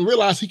once and didn't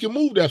realize he could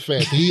move that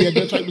fast. He had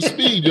that type of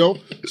speed, yo.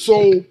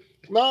 So,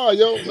 no. Right,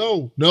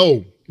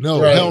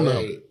 Hell no.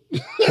 right.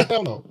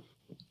 Hell no.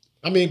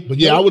 I mean, But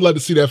yeah, I would like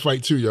to see that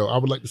fight too, yo. I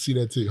would like to see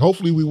that too.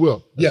 Hopefully we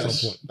will at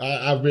some point.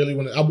 I really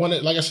want to. I want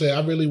it. Like I said,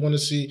 I really want to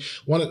see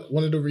one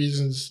of the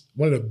reasons.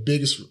 One of the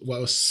biggest,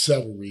 well,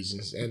 several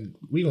reasons, and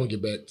we're gonna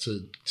get back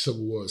to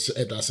Civil War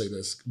after I say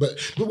this. But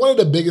one of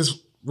the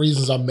biggest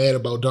reasons I'm mad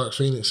about Dark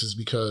Phoenix is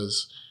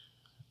because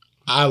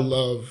I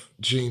love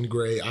Jean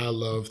Grey. I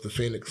love the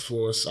Phoenix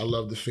Force. I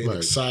love the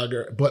Phoenix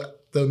Saga.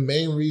 But the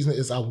main reason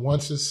is I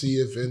want to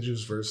see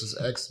Avengers versus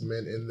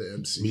X-Men in the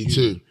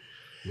MCU.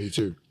 Me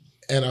too.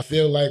 And I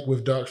feel like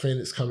with Dark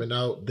Phoenix coming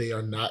out, they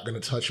are not going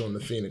to touch on the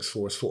Phoenix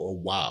Force for a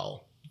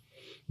while.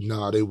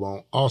 No, they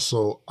won't.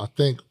 Also, I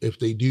think if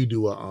they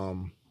do a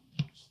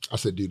I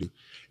said doo-doo.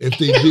 If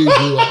they do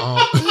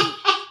a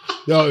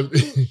yo,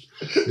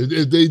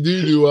 if they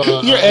do a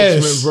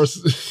X-Men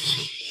versus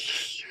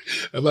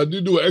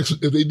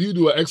if they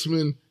do an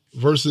X-Men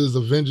versus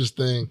Avengers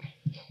thing,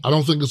 I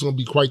don't think it's going to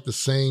be quite the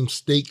same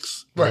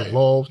stakes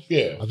involved.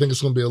 Yeah, I think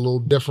it's going to be a little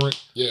different.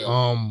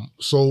 Yeah.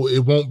 So it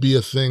won't be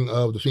a thing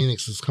of the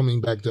Phoenix is coming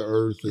back to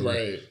Earth. And,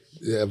 right.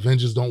 Yeah,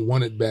 Avengers don't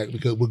want it back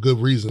because with good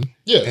reason.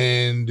 Yeah.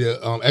 And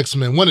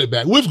X-Men want it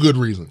back with good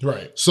reason.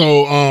 Right.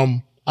 So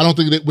I don't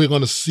think that we're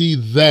going to see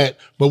that,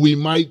 but we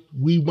might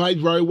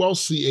very well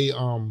see a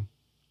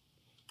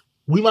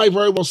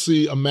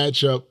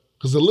matchup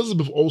because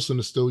Elizabeth Olsen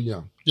is still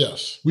young.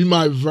 Yes. We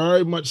might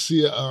very much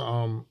see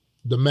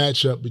the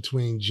matchup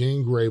between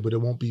Jean Grey, but it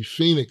won't be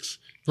Phoenix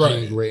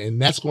Jean Grey,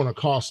 and that's going to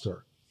cost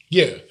her.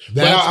 Yeah,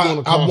 that's going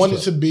to cost I want her.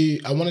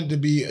 I want it to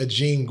be a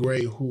Jean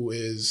Grey who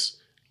is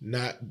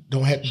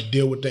don't have to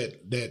deal with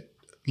that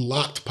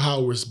locked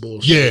powers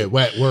bullshit. Yeah,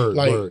 word.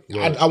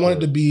 I want it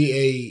to be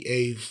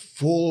a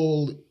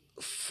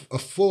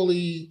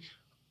fully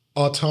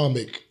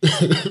atomic,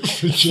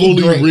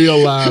 fully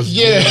realized.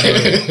 Yeah,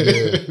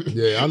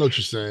 I know what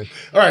you're saying.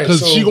 All right,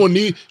 because she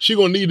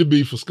gonna need to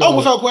be for Scarlet. Oh,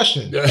 without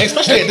question,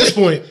 especially at this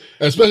point.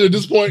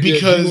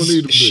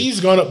 Because she's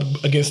gone up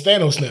against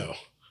Thanos now.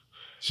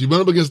 She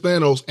went up against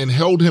Thanos and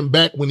held him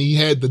back when he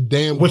had the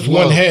damn with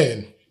glove. one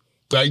hand.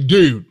 Like,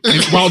 dude,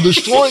 while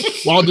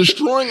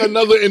destroying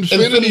another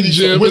Infinity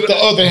Gem with the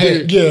other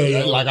hand.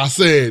 Yeah. Like I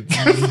said,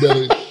 you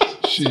better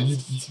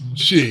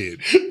shit.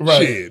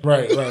 Right.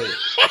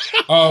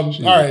 All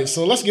right,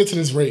 so let's get to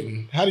this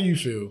rating. How do you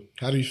feel?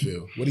 What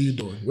are you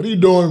doing? What are you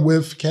doing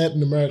with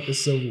Captain America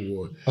Civil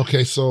War?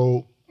 Okay,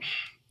 so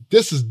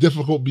this is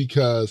difficult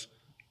because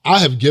I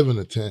have given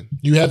a 10.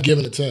 You have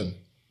given a 10.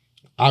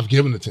 I've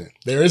given a 10.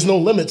 There is no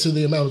limit to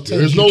the amount of 10s.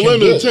 There's no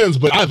limit to 10s,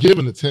 but I've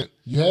given a 10.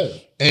 You have.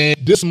 And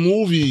this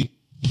movie,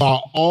 by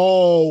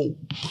all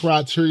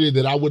criteria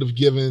that I would have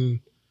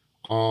given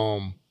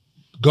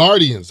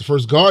Guardians, the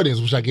first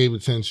Guardians, which I gave a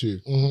 10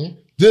 to,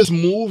 this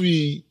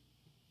movie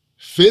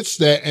fits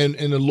that and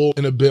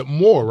a bit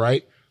more,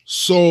 right?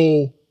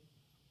 So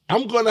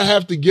I'm gonna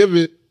have to give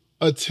it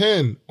a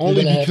 10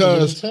 only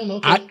because 10?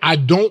 Okay. I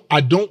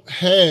don't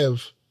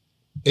have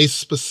a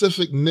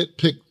specific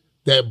nitpick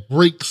that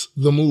breaks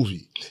the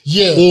movie.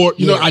 Yeah. Or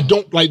you know, I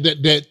don't like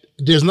that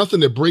there's nothing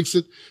that breaks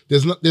it.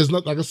 There's not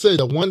like I said,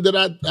 the one that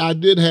I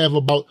did have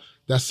about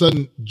that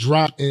sudden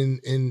drop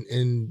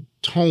in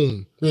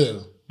tone. Yeah.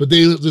 But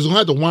they're gonna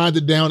have to wind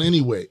it down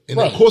anyway. And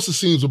of course the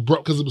scenes were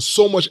broke because there was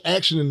so much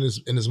action in this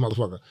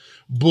motherfucker.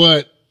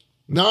 But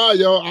nah,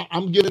 yo,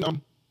 I'm giving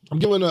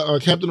a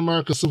Captain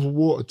America Civil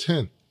War a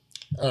 10.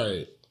 All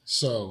right.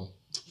 So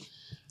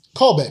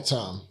callback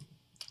time.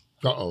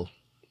 Uh-oh.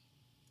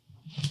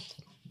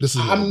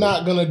 I'm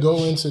not gonna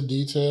go into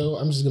detail.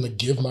 I'm just gonna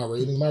give my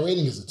rating. My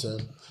rating is a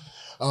 10.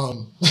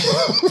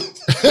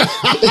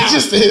 It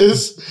just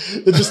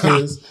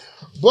is.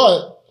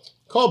 But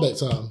callback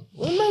time.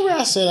 Remember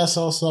I said I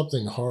saw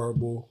something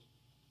horrible?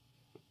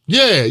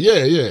 Yeah.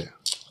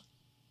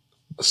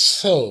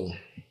 So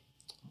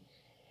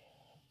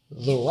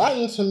the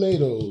Rotten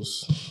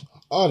Tomatoes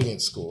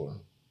audience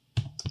score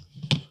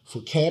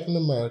for Captain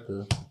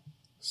America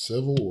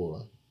Civil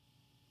War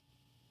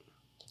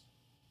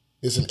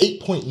is an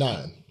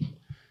 8.9.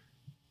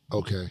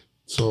 Okay.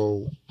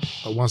 So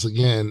once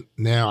again,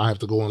 now I have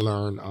to go and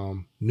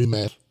learn new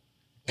math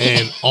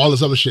and all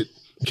this other shit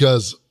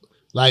because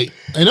and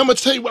I'm gonna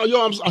tell you,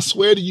 I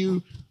swear to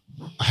you,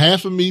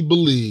 half of me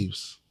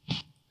believes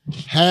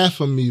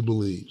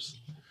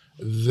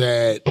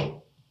that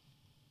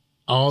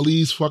all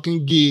these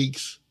fucking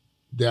geeks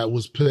that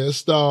was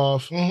pissed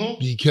off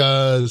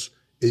because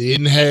it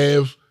didn't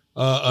have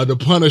the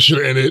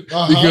Punisher in it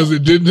because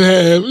it didn't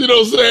have, you know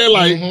what I'm saying,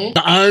 like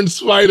the Iron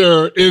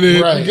Spider in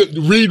it. Right.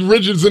 Reed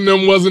Richards and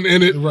them wasn't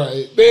in it.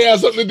 Right. They had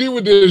something to do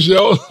with this,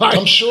 yo.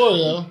 I'm sure,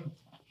 yo.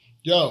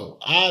 Yo,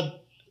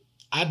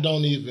 I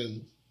don't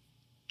even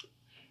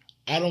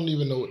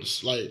know what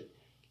it's like.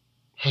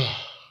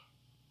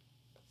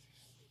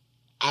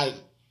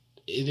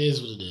 It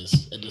is what it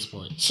is at this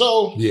point.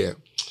 So yeah,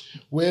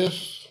 with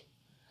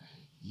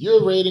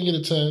your rating it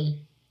a 10,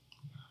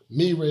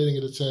 me rating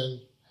it a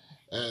 10,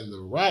 and the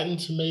Rotten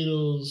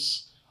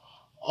Tomatoes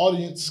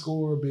Audience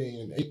score being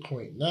an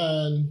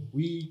 8.9.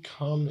 We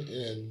come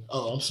in.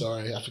 Oh, I'm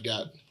sorry. I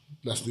forgot.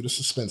 Let's do the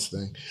suspense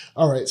thing.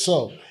 All right.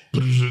 So,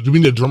 do we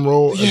need a drum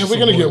roll? Yeah, we're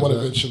going to get one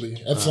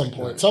eventually at some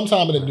point.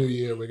 Sometime in the new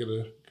year, we're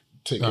going to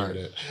take care of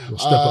that. We'll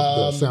step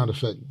up the sound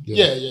effect.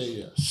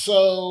 Yeah.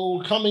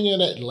 So, coming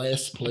in at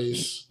last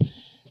place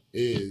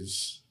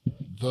is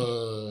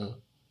the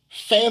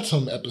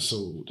Phantom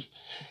episode,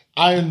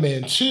 Iron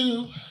Man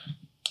 2,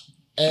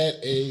 at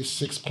a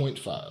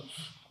 6.5.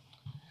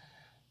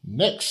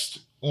 Next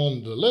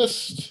on the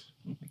list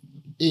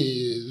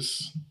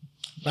is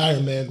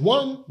Iron Man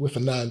 1 with a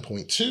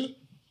 9.2.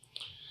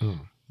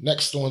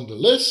 Next on the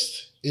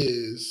list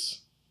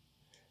is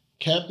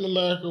Captain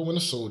America Winter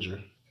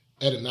Soldier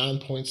at a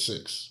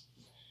 9.6.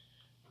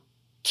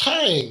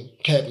 Tying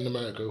Captain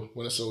America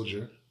Winter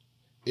Soldier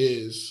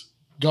is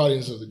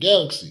Guardians of the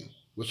Galaxy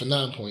with a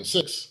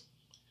 9.6.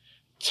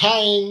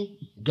 Tying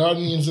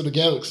Guardians of the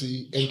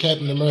Galaxy and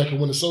Captain America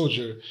Winter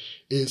Soldier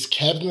is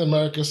Captain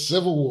America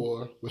Civil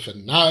War with a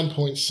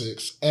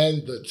 9.6.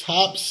 And the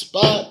top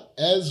spot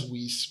as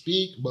we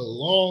speak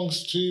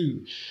belongs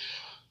to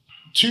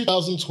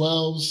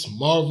 2012's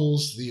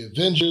Marvel's The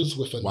Avengers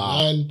with a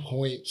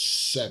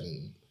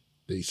 9.7.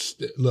 They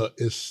look,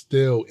 it's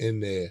still in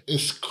there.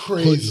 It's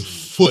crazy.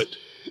 Foot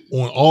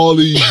on all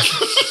these,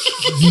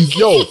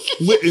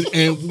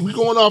 and we're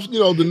going off,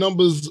 the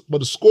numbers, but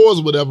the scores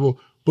or whatever.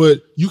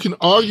 But you can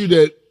argue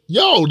that,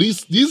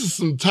 these are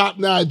some top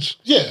notch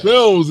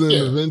films, and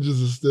Avengers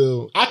is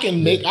still. I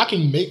can make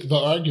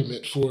the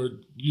argument for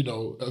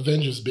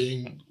Avengers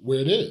being where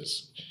it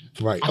is.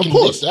 Right, of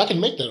course, I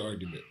can make that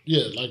argument.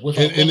 Yeah, like with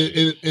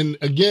and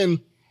again,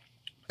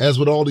 as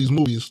with all these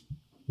movies,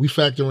 we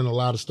factor in a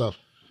lot of stuff.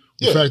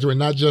 We factor in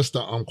not just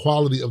the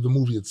quality of the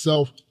movie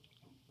itself,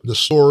 the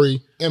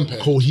story,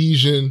 impact,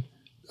 cohesion,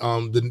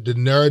 the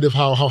narrative,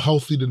 how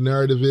healthy the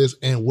narrative is,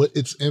 and what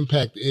its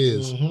impact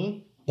is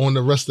on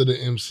the rest of the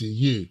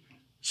MCU.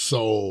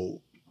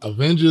 So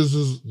Avengers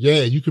is,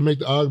 you can make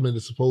the argument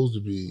it's supposed to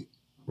be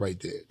right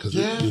there because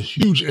it's a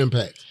huge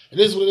impact. It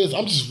is what it is.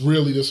 I'm just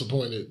really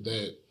disappointed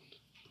that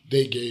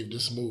they gave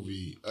this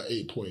movie a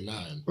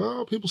 8.9.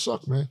 Well, people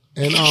suck, man.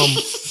 And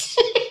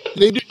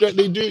they do.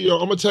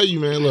 I'm gonna tell you,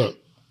 man, look.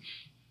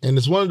 And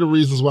it's one of the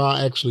reasons why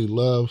I actually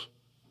love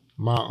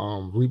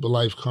my Reaper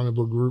Life comic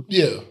book group.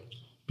 Yeah.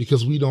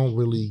 Because we don't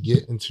really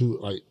get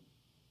into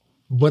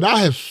but I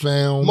have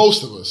found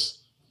most of us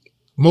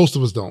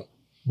don't.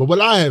 But what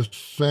I have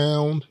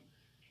found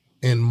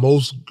in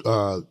most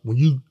when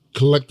you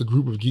collect a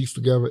group of geeks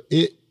together,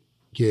 it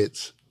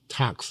gets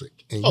toxic.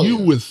 And you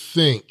would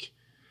think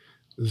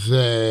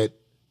that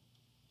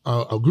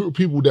a group of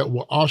people that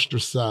were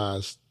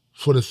ostracized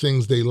for the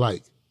things they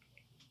like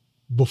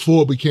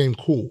before it became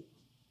cool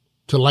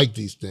to like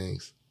these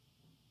things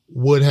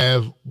would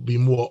have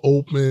been more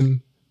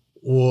open,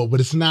 but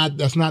it's not.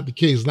 That's not the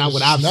case. It's not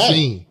what I've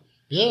seen.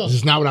 Yeah,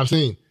 it's not what I've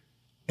seen.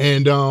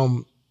 And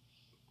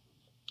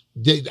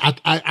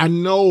I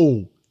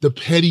know the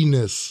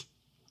pettiness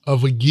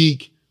of a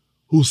geek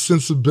whose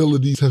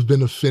sensibilities have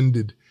been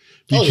offended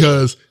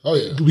because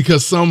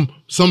because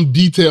some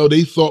detail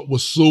they thought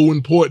was so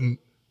important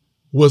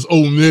was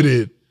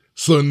omitted.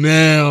 So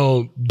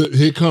now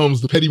here comes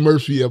the Petty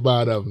Murphy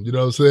about them. You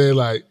know what I'm saying?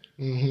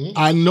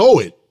 I know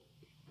it.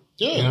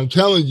 Yeah. And I'm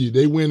telling you,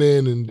 they went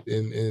in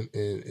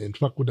and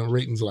fuck with them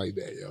ratings like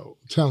that, yo.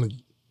 I'm telling you.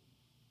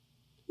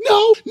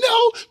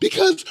 No,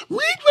 because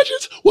Reed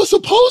Richards was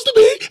supposed to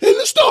be in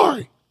the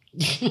story.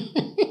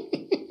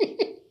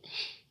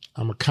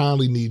 I'm gonna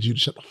kindly need you to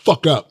shut the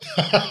fuck up.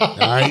 All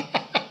right?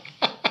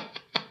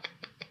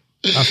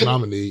 That's what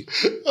I'm gonna need.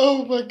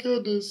 Oh my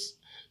goodness.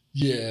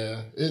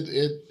 Yeah.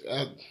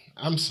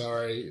 I'm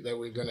sorry that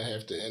we're gonna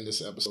have to end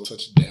this episode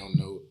such a down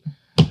note.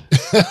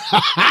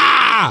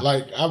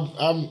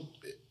 I'm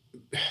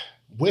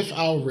with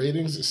our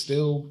ratings, it's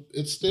still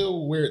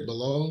where it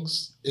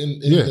belongs in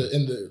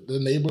the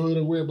neighborhood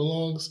of where it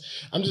belongs.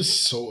 I'm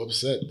just so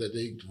upset that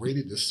they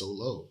rated this so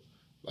low.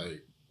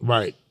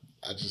 Right.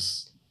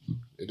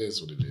 It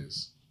is what it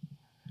is.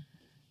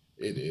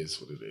 It is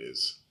what it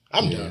is.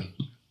 I'm done.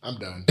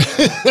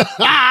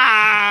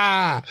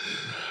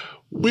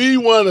 We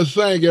want to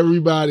thank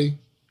everybody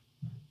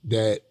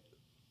that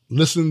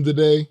listened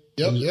today.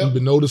 We've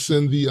been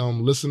noticing the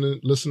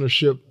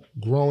listenership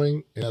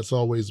growing, and that's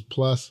always a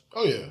plus.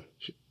 Oh yeah.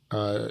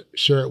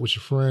 Share it with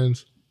your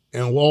friends.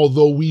 And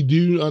although we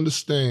do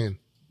understand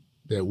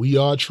that we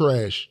are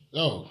trash,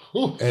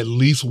 at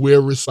least we're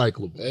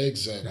recyclable.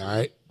 Exactly.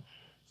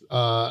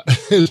 All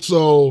right.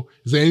 So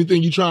is there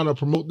anything you're trying to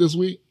promote this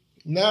week?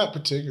 Not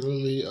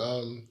particularly.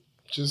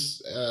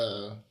 Just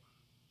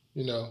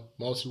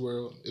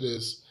multi-world. It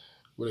is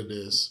what it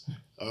is.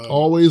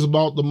 Always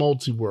about the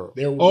multi-world.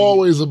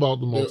 Always about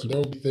the multi-world. There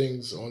will be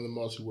things on the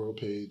multi-world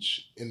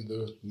page in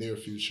the near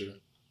future.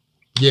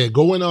 Yeah,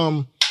 go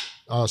and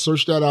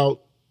search that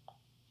out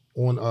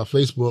on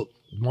Facebook,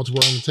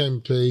 Multi-World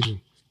Entertainment page, and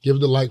give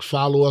it a like,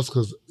 follow us,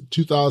 because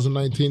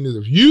 2019 is,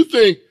 if you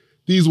think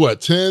these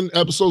 10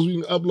 episodes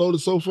we uploaded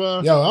so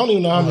far? Yo, I don't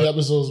even know how many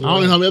episodes. I don't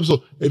even know how many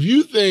episodes. If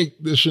you think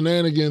the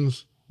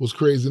shenanigans was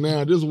crazy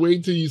now, just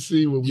wait till you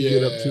see what we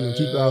get up to in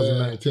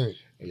 2019.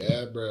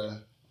 Yeah,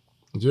 bruh.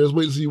 Just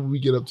wait to see what we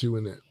get up to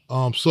in that.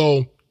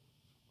 So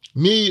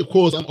me, of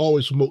course, I'm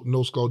always promoting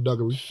No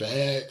Skullduggery.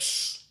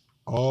 Facts.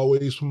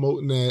 Always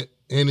promoting that.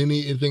 And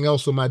anything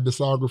else in my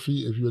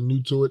discography, if you're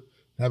new to it,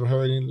 haven't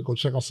heard anything, go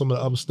check out some of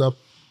the other stuff.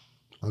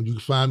 You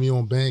can find me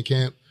on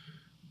Bandcamp,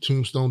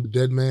 Tombstone, The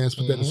Dead Man's,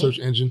 put that in the search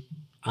engine.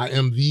 I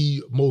am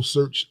the most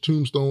searched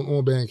Tombstone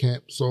on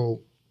Bandcamp,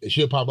 so it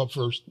should pop up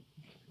first.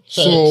 Facts.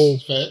 So, you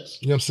Facts.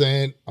 know what I'm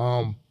saying?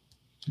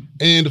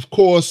 And of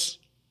course,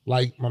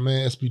 like my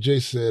man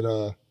SPJ said,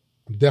 I'm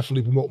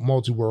definitely promoting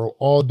Multiworld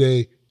all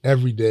day,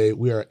 every day.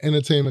 We are an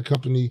entertainment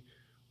company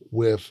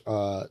with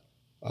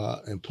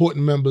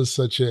important members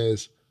such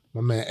as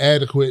my man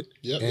Adequate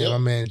and my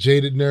man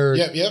Jaded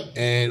Nerd. Yep.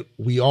 And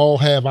we all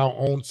have our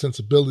own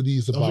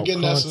sensibilities about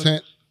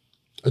content.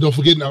 Don't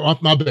forget,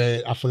 my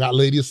bad, I forgot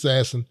Lady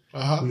Assassin.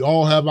 We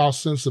all have our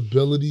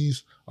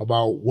sensibilities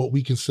about what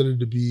we consider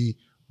to be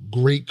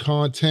great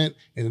content,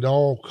 and it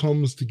all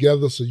comes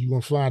together. So you're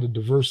going to find a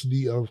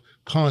diversity of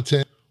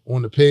content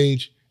on the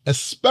page,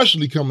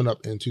 especially coming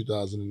up in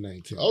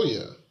 2019. Oh,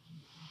 yeah.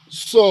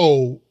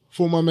 So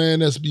for my man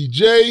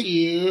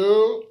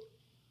SBJ,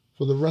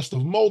 for the rest of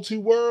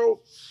Multiworld,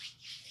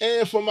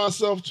 and for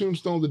myself,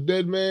 Tombstone the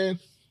Dead Man,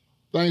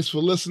 thanks for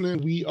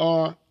listening. We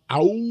are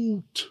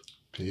out.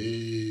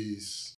 Peace.